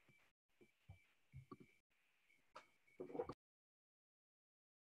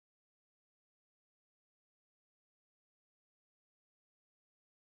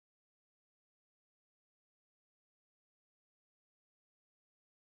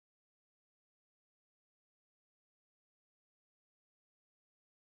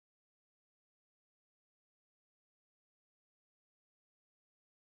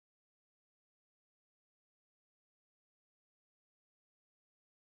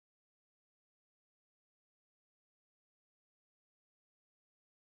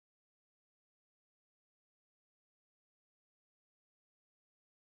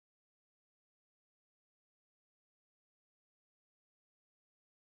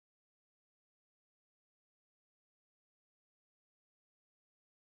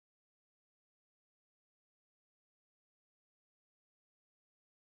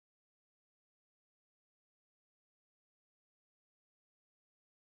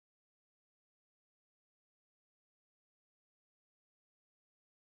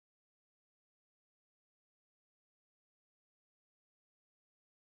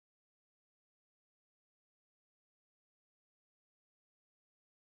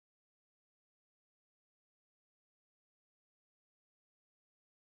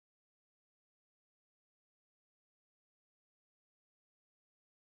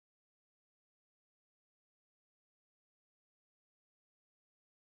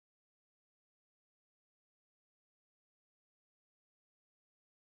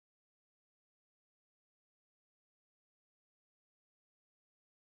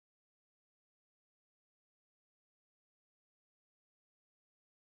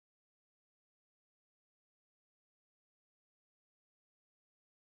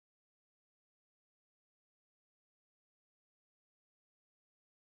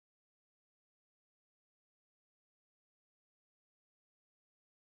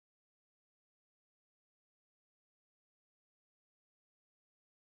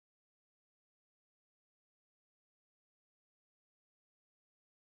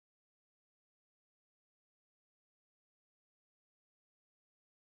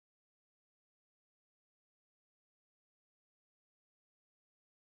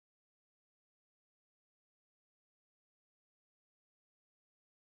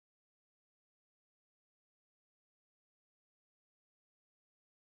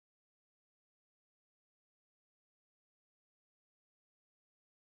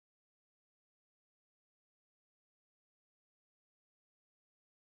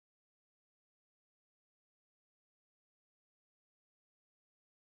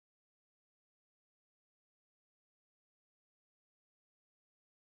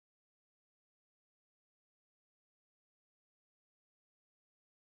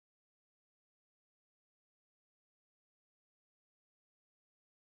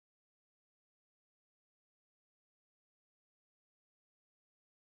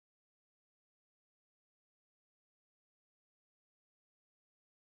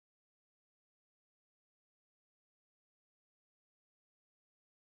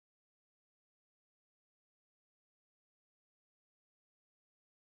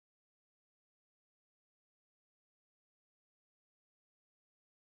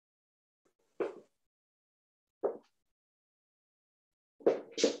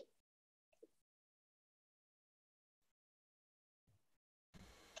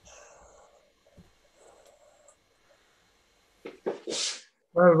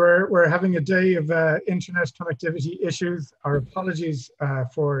 Well, we're having a day of internet connectivity issues. Our apologies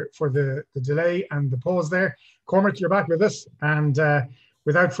for the delay and the pause there. Cormac, you're back with us, and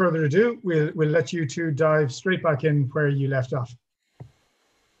without further ado, we'll let you two dive straight back in where you left off.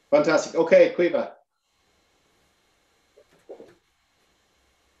 Fantastic. Okay, Caoimhe.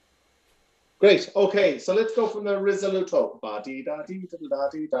 Great. Okay, so let's go from the risoluto. Ba dee da dee da da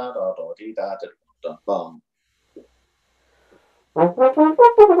dee da da da dee da da da bum.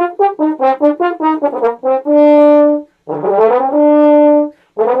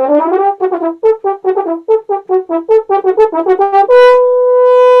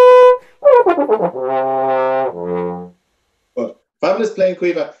 Good. Fabulous playing,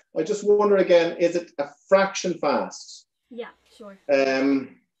 Caoimhe. I just wonder again, is it a fraction fast? Yeah, sure.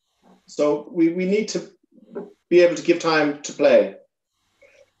 So we need to be able to give time to play.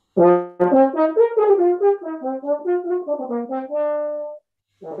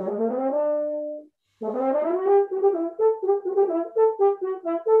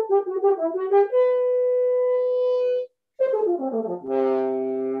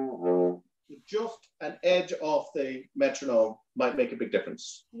 Just an edge off the metronome might make a big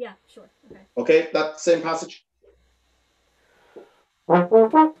difference. Yeah, sure. Okay. Okay, that same passage.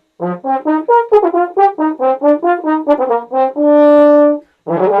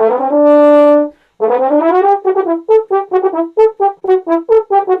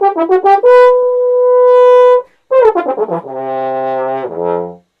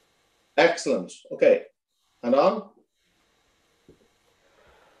 Excellent. Okay, and on.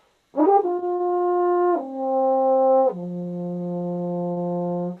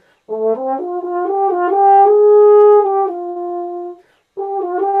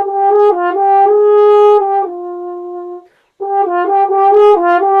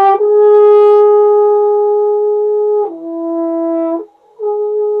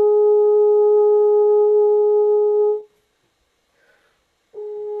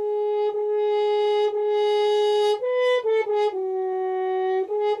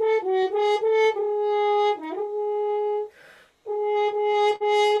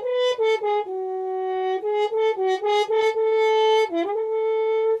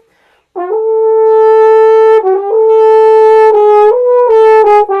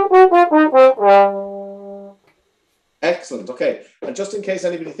 Excellent. Okay, and just in case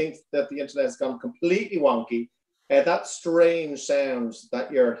anybody thinks that the internet has gone completely wonky, that strange sound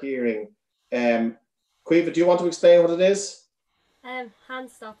that you're hearing, Caoimhe, do you want to explain what it is? Hand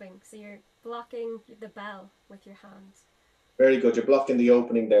stopping. So you're blocking the bell with your hands. Very good. You're blocking the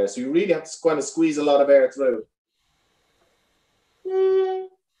opening there, so you really have to kind of squeeze a lot of air through.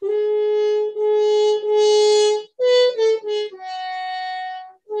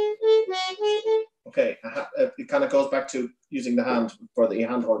 Okay, it kind of goes back to using the hand for the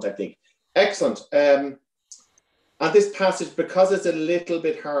hand horn technique. Excellent. And this passage, because it's a little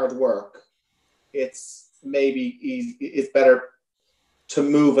bit hard work, it's better to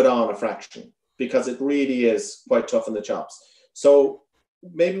move it on a fraction because it really is quite tough in the chops. So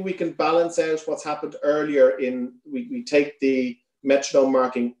maybe we can balance out what's happened earlier we take the metronome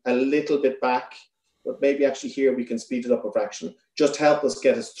marking a little bit back, but maybe actually here we can speed it up a fraction. Just help us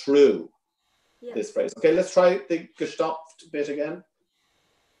get us through this phrase. Okay, let's try the gestoppt bit again.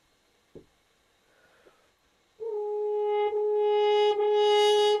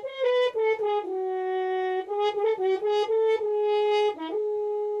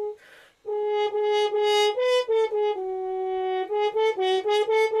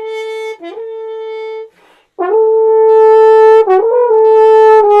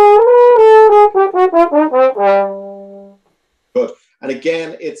 Good. And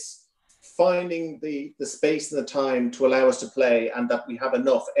again, it's finding the space and the time to allow us to play and that we have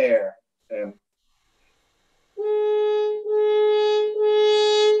enough air.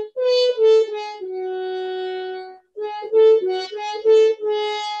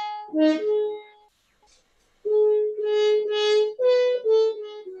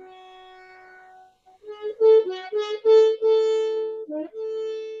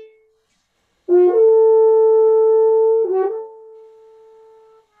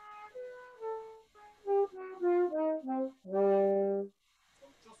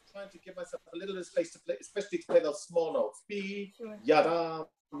 Trying to give myself a little bit of space to play, especially to play those small notes. B, yada,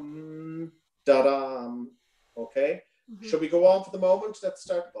 da-dam. Okay. Should we go on for the moment? Let's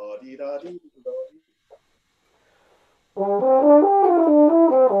start.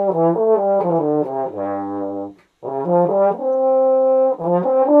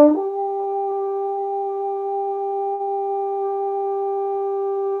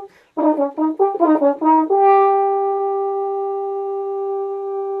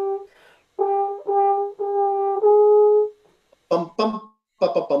 bum bum ba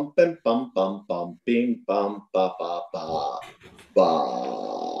ba bum bim bum bum bum bing bum ba ba ba ba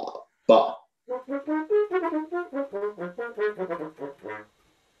ba.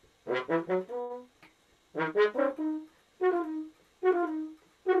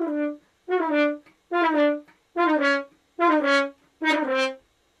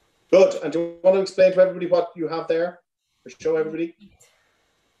 Good. And do you want to explain to everybody what you have there? Or show everybody?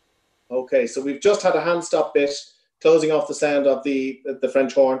 Okay, so we've just had a hand stop bit, closing off the sound of the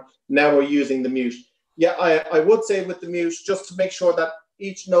French horn. Now we're using the mute. Yeah, I would say with the mute, just to make sure that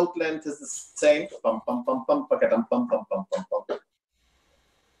each note length is the same. Bum, bum, bum, bum, bum, bum, bum, bum, bum, bum.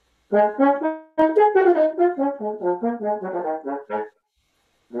 There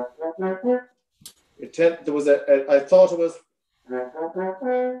was I thought it was,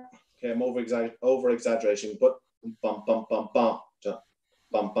 okay, I'm over exaggerating, but bum, bum, bum, bum.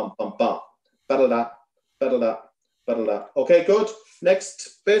 Bum, bum, bum, bum. Ba-da-da, ba-da-da, ba-da-da. Okay, good.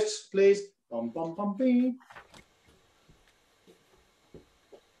 Next bit, please. Bum, bum, bum, bee.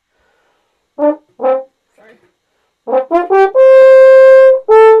 Sorry.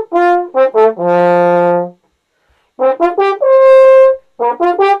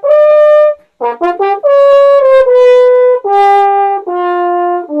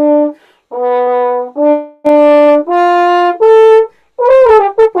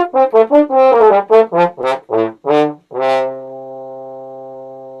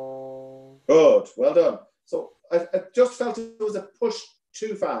 Good, well done. So I just felt it was a push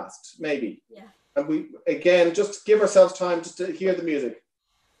too fast, maybe. Yeah. And we, again, just give ourselves time just to hear the music.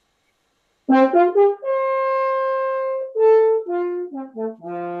 Okay,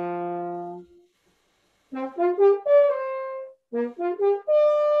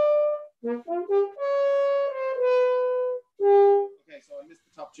 so I missed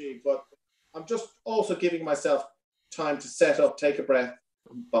the top G, but I'm just also giving myself time to set up, take a breath.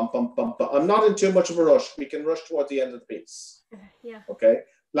 Bum, bum, bum, bum. I'm not in too much of a rush. We can rush towards the end of the piece. Yeah. Okay.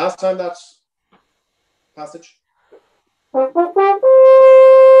 Last time that passage.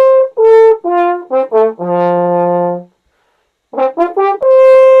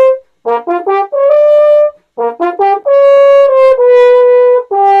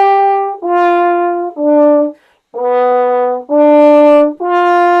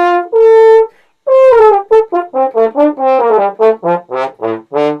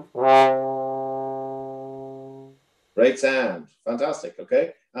 Great sound. Fantastic.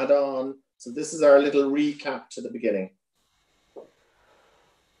 Okay. And on. So this is our little recap to the beginning.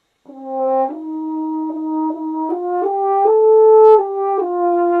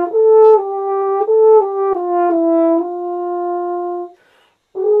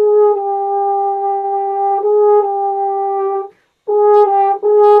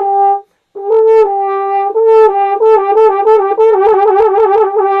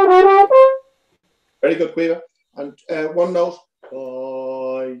 Very good, Caoimhe. And one note.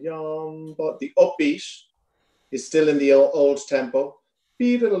 But the upbeat is still in the old tempo.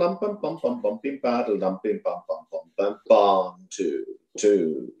 Bum, 2,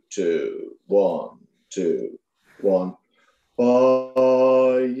 2, 2, 1, 2, 1.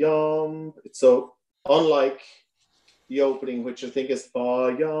 So unlike the opening, which I think is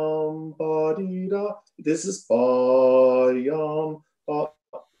this is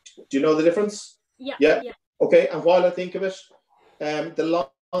do you know the difference? Yeah. Yeah. Okay. And while I think of it, the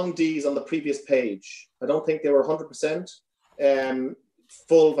long D's on the previous page, I don't think they were 100%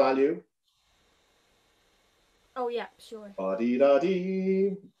 full value. Oh yeah, sure.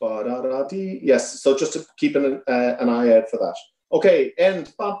 Ba-dee-da-dee, ba-da-da-dee. Yes, so just to keep an eye out for that. Okay,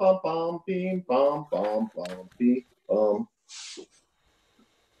 end. Bum, bum, bum, beam, bum, bum, bum, beam, bum.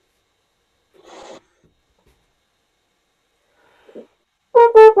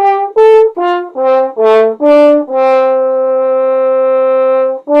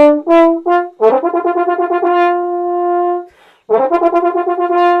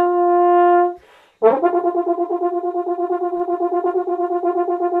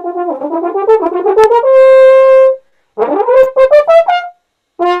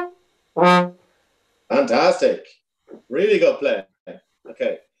 Fantastic. Really good play.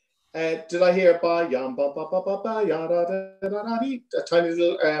 Okay. Did I hear ba yam ba ba ba ba ba ya da da da da dee? A tiny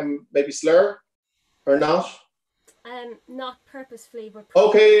little maybe slur or not? Not purposefully, but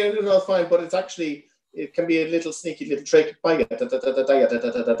okay, no, it's fine. But it's actually, it can be a little sneaky little trick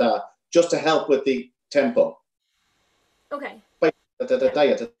just to help with the tempo. Okay.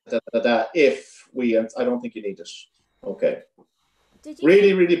 If we, I don't think you need it. Okay. Did you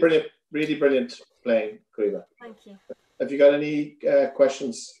Really brilliant playing, Caoimhe. Thank you. Have you got any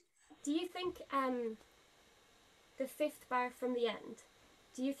questions? Do you think the fifth bar from the end,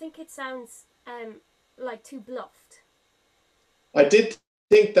 do you think it sounds like too bluffed? I did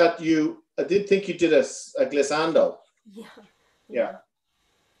think you did a glissando. Yeah. Yeah.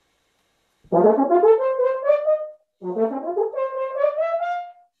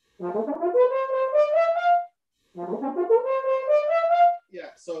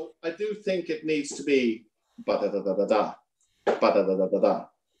 Yeah, so I do think it needs to be ba-da-da-da-da-da, ba-da-da-da-da-da.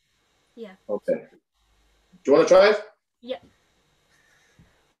 Yeah. Okay. Do you want to try it? Yeah.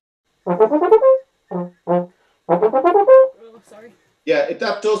 Oh, sorry. Yeah,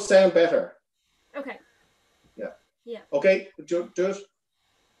 that does sound better. Okay. Yeah. Yeah. Okay, do it.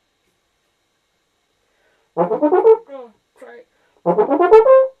 Oh, sorry.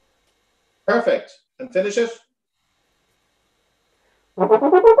 Perfect. And finish it.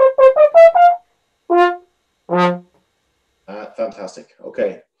 Fantastic.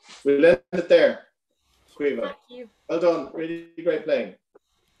 Okay. We'll end it there. Caoimhe. Thank you. Well done. Really great playing.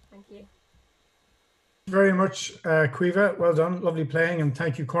 Thank you. Very much, Caoimhe. Well done. Lovely playing, and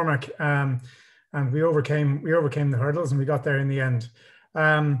thank you, Cormac. And we overcame the hurdles, and we got there in the end.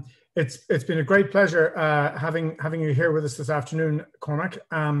 It's been a great pleasure having you here with us this afternoon, Cormac.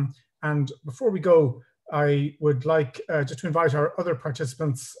 And before we go, I would like just to invite our other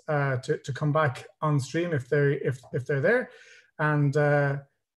participants to come back on stream if they're there, and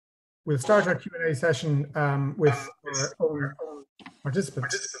we'll start our Q&A session with our own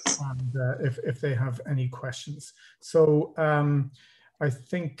participants, and if they have any questions. So I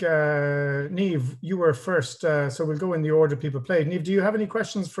think Niamh, you were first, so we'll go in the order people played. Niamh, do you have any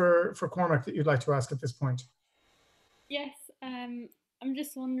questions for Cormac that you'd like to ask at this point? Yes, I'm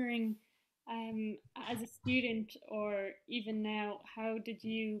just wondering, as a student or even now, how did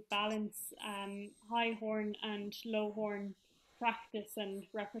you balance high horn and low horn practice and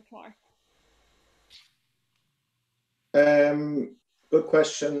repertoire? Good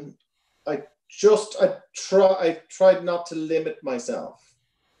question. I tried not to limit myself.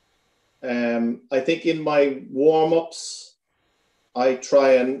 I think in my warm-ups, I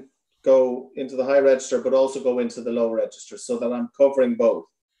try and go into the high register, but also go into the low register so that I'm covering both,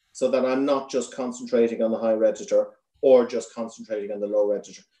 so that I'm not just concentrating on the high register or just concentrating on the low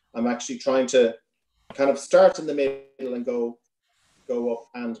register. I'm actually trying to kind of start in the middle and go up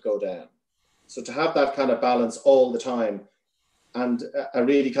and go down. So to have that kind of balance all the time, and a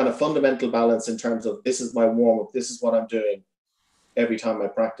really kind of fundamental balance in terms of this is my warm-up, this is what I'm doing every time I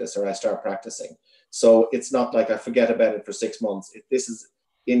practice or I start practicing. So it's not like I forget about it for 6 months. This is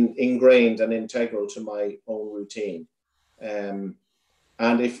ingrained and integral to my own routine. And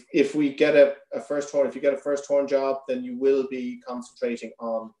if we get a first horn, if you get a first horn job, then you will be concentrating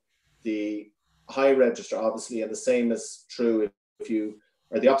on the high register, obviously, and the same is true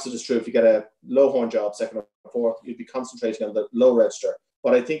or the opposite is true if you get a low horn job, second or fourth, you'd be concentrating on the low register.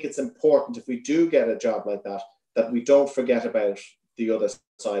 But I think it's important if we do get a job like that, that we don't forget about the other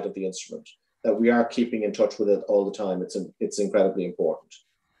side of the instrument, that we are keeping in touch with it all the time. It's incredibly important.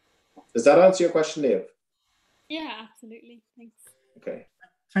 Does that answer your question, Niamh? Yeah, absolutely. Thanks. Okay.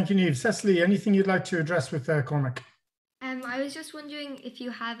 Thank you, Niamh. Cecily, anything you'd like to address with Cormac? I was just wondering if you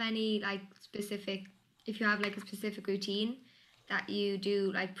have any specific routine that you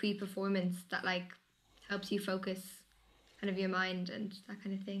do pre-performance that helps you focus kind of your mind and that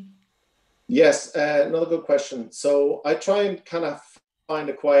kind of thing. Yes, another good question. So I try and kind of find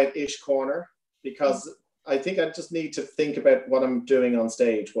a quiet-ish corner because I think I just need to think about what I'm doing on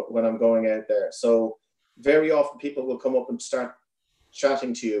stage when I'm going out there. So very often people will come up and start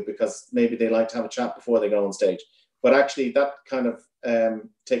chatting to you because maybe they like to have a chat before they go on stage. But actually that kind of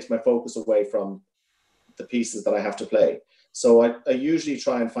takes my focus away from the pieces that I have to play. So I usually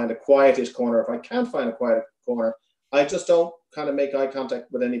try and find a quietish corner. If I can't find a quiet corner, I just don't kind of make eye contact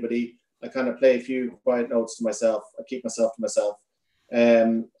with anybody. I kind of play a few quiet notes to myself. I keep myself to myself.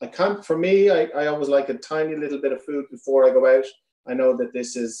 For me, I always like a tiny little bit of food before I go out. I know that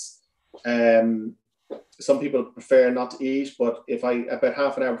this is, some people prefer not to eat, but about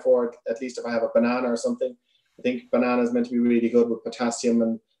half an hour before, at least if I have a banana or something, I think banana is meant to be really good with potassium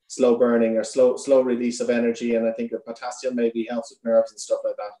and slow burning or slow release of energy. And I think that potassium maybe helps with nerves and stuff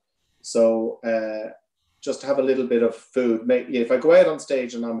like that. So just have a little bit of food. If I go out on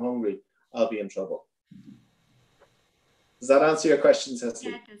stage and I'm hungry, I'll be in trouble. Does that answer your question,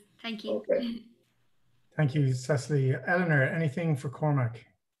 Cecily? Yeah, it does. Thank you. Okay. Thank you, Cecily. Eleanor, anything for Cormac?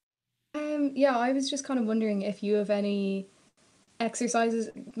 Yeah, I was just kind of wondering if you have any exercises,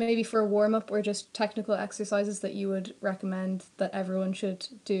 maybe for a warm-up or just technical exercises that you would recommend that everyone should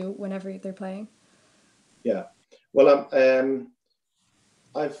do whenever they're playing. Yeah. Well,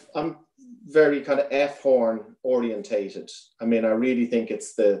 I'm very kind of F horn orientated. I mean, I really think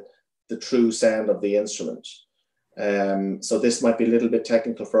it's the true sound of the instrument. So this might be a little bit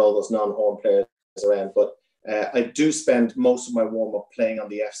technical for all those non-horn players around, but I do spend most of my warm-up playing on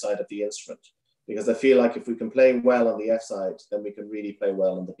the F side of the instrument, because I feel like if we can play well on the F side, then we can really play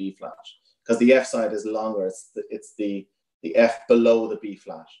well on the B flat, because the F side is longer. It's the F below the B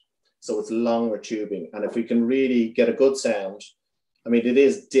flat. So it's longer tubing. And if we can really get a good sound, I mean, it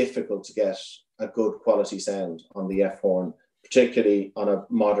is difficult to get a good quality sound on the F horn, particularly on a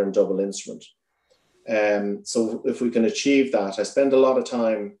modern double instrument. So if we can achieve that, I spend a lot of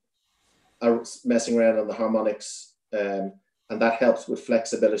time messing around on the harmonics, and that helps with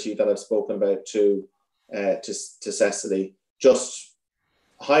flexibility that I've spoken about to Cecily. Just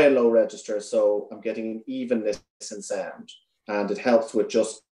high and low register, so I'm getting an evenness in sound, and it helps with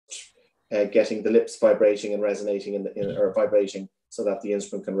just getting the lips vibrating and resonating or vibrating, so that the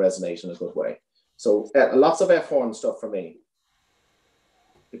instrument can resonate in a good way. So lots of F horn stuff for me.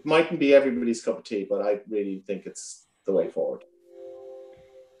 It mightn't be everybody's cup of tea, but I really think it's the way forward.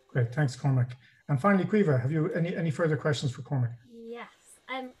 Great, thanks, Cormac. And finally, Caoimhe, have you any further questions for Cormac? Yes.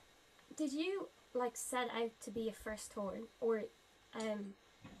 Did you set out to be a first horn, or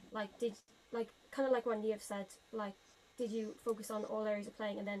did kind of like what Niamh said, did you focus on all areas of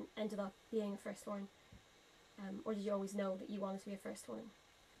playing and then ended up being a first horn, or did you always know that you wanted to be a first horn?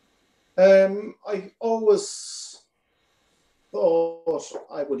 I always thought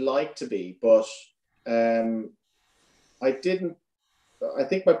I would like to be, but I didn't. I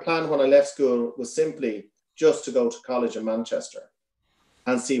think my plan when I left school was simply just to go to college in Manchester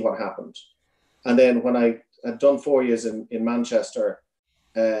and see what happened. And then when I had done 4 years in Manchester,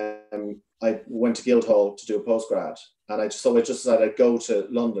 I went to Guildhall to do a postgrad, and I just decided I'd go to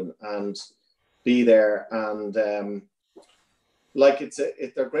London and be there. And they're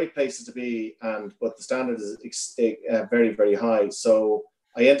great places to be, but the standard is very, very high. So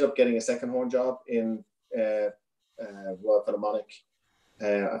I ended up getting a second horn job in Royal Philharmonic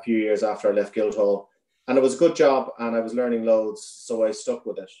a few years after I left Guildhall, and it was a good job, and I was learning loads, so I stuck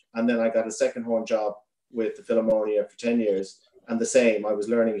with it. And then I got a second horn job with the Philharmonia for 10 years, and the same. I was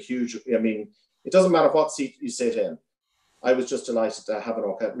learning a huge. I mean, it doesn't matter what seat you sit in. I was just delighted to have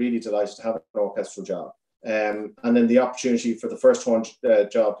really delighted to have an orchestral job. And then the opportunity for the first horn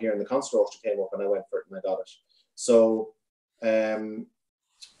job here in the concert orchestra came up, and I went for it and I got it. So I'm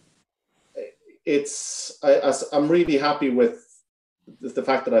really happy with the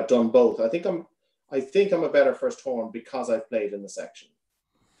fact that I've done both. I think I'm a better first horn because I've played in the section.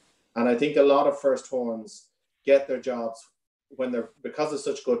 And I think a lot of first horns get their jobs because they're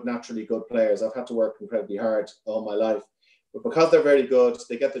such naturally good players. I've had to work incredibly hard all my life, but because they're very good,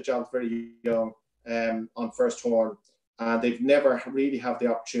 they get their jobs very young on first horn, and they've never really have the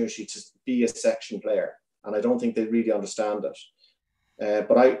opportunity to be a section player. And I don't think they really understand it.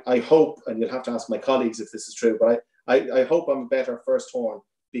 But I hope, and you'll have to ask my colleagues if this is true, but I hope I'm a better first horn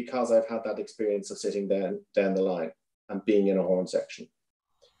because I've had that experience of sitting down the line and being in a horn section.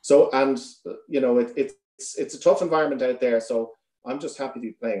 So, and it's a tough environment out there. So I'm just happy to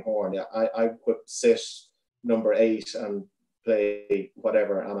be playing horn. Yeah, I could sit number 8 and play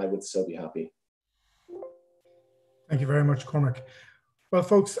whatever, and I would still be happy. Thank you very much, Cormac. Well,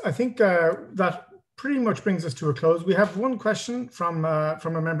 folks, I think that pretty much brings us to a close. We have one question from a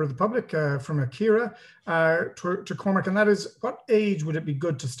member of the public, from Akira, to Cormac, and that is, what age would it be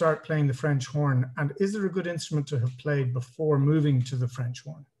good to start playing the French horn? And is there a good instrument to have played before moving to the French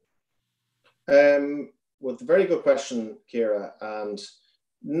horn? Well, it's a very good question, Kira, and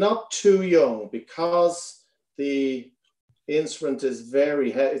not too young, because the instrument is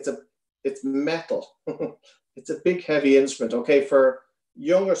very heavy. It's metal. It's a big, heavy instrument. Okay, for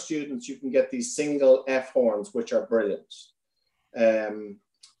younger students, you can get these single F horns, which are brilliant.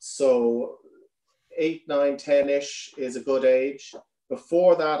 So 8, 9, 10-ish is a good age.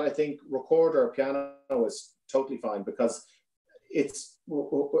 Before that, I think recorder or piano is totally fine, because it's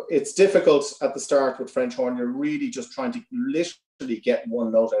difficult at the start with French horn. You're really just trying to literally get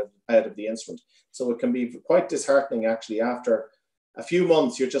one note out of the instrument. So it can be quite disheartening, actually. After a few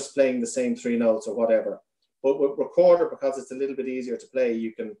months, you're just playing the same 3 notes or whatever. But with recorder, because it's a little bit easier to play,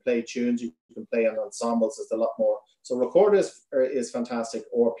 you can play tunes, you can play on ensembles, there's a lot more. So recorder is fantastic,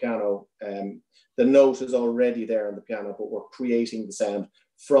 or piano. The note is already there on the piano, but we're creating the sound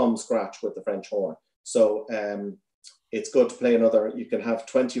from scratch with the French horn. So it's good to play another. You can have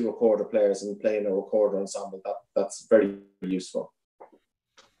 20 recorder players and play in a recorder ensemble. That's very useful.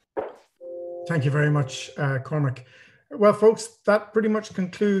 Thank you very much, Cormac. Well, folks, that pretty much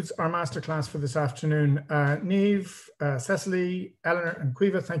concludes our masterclass for this afternoon. Niamh, Cecily, Eleanor, and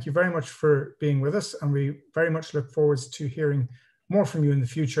Caoimhe, thank you very much for being with us, and we very much look forward to hearing more from you in the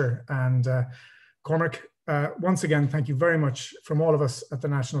future. And Cormac, once again, thank you very much from all of us at the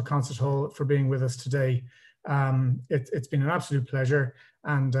National Concert Hall for being with us today. It's been an absolute pleasure,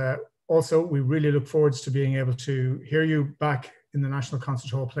 and also we really look forward to being able to hear you back in the National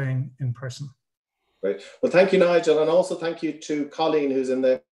Concert Hall playing in person. Great. Well, thank you, Nigel, and also thank you to Colleen, who's in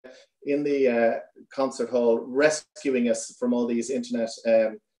the concert hall, rescuing us from all these internet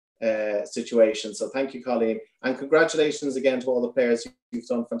situations. So thank you, Colleen, and congratulations again to all the players. You've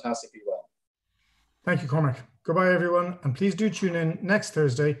done fantastically well. Thank you, Cormac. Goodbye, everyone, and please do tune in next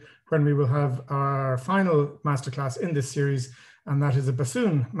Thursday when we will have our final masterclass in this series, and that is a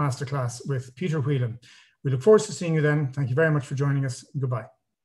bassoon masterclass with Peter Whelan. We look forward to seeing you then. Thank you very much for joining us. Goodbye.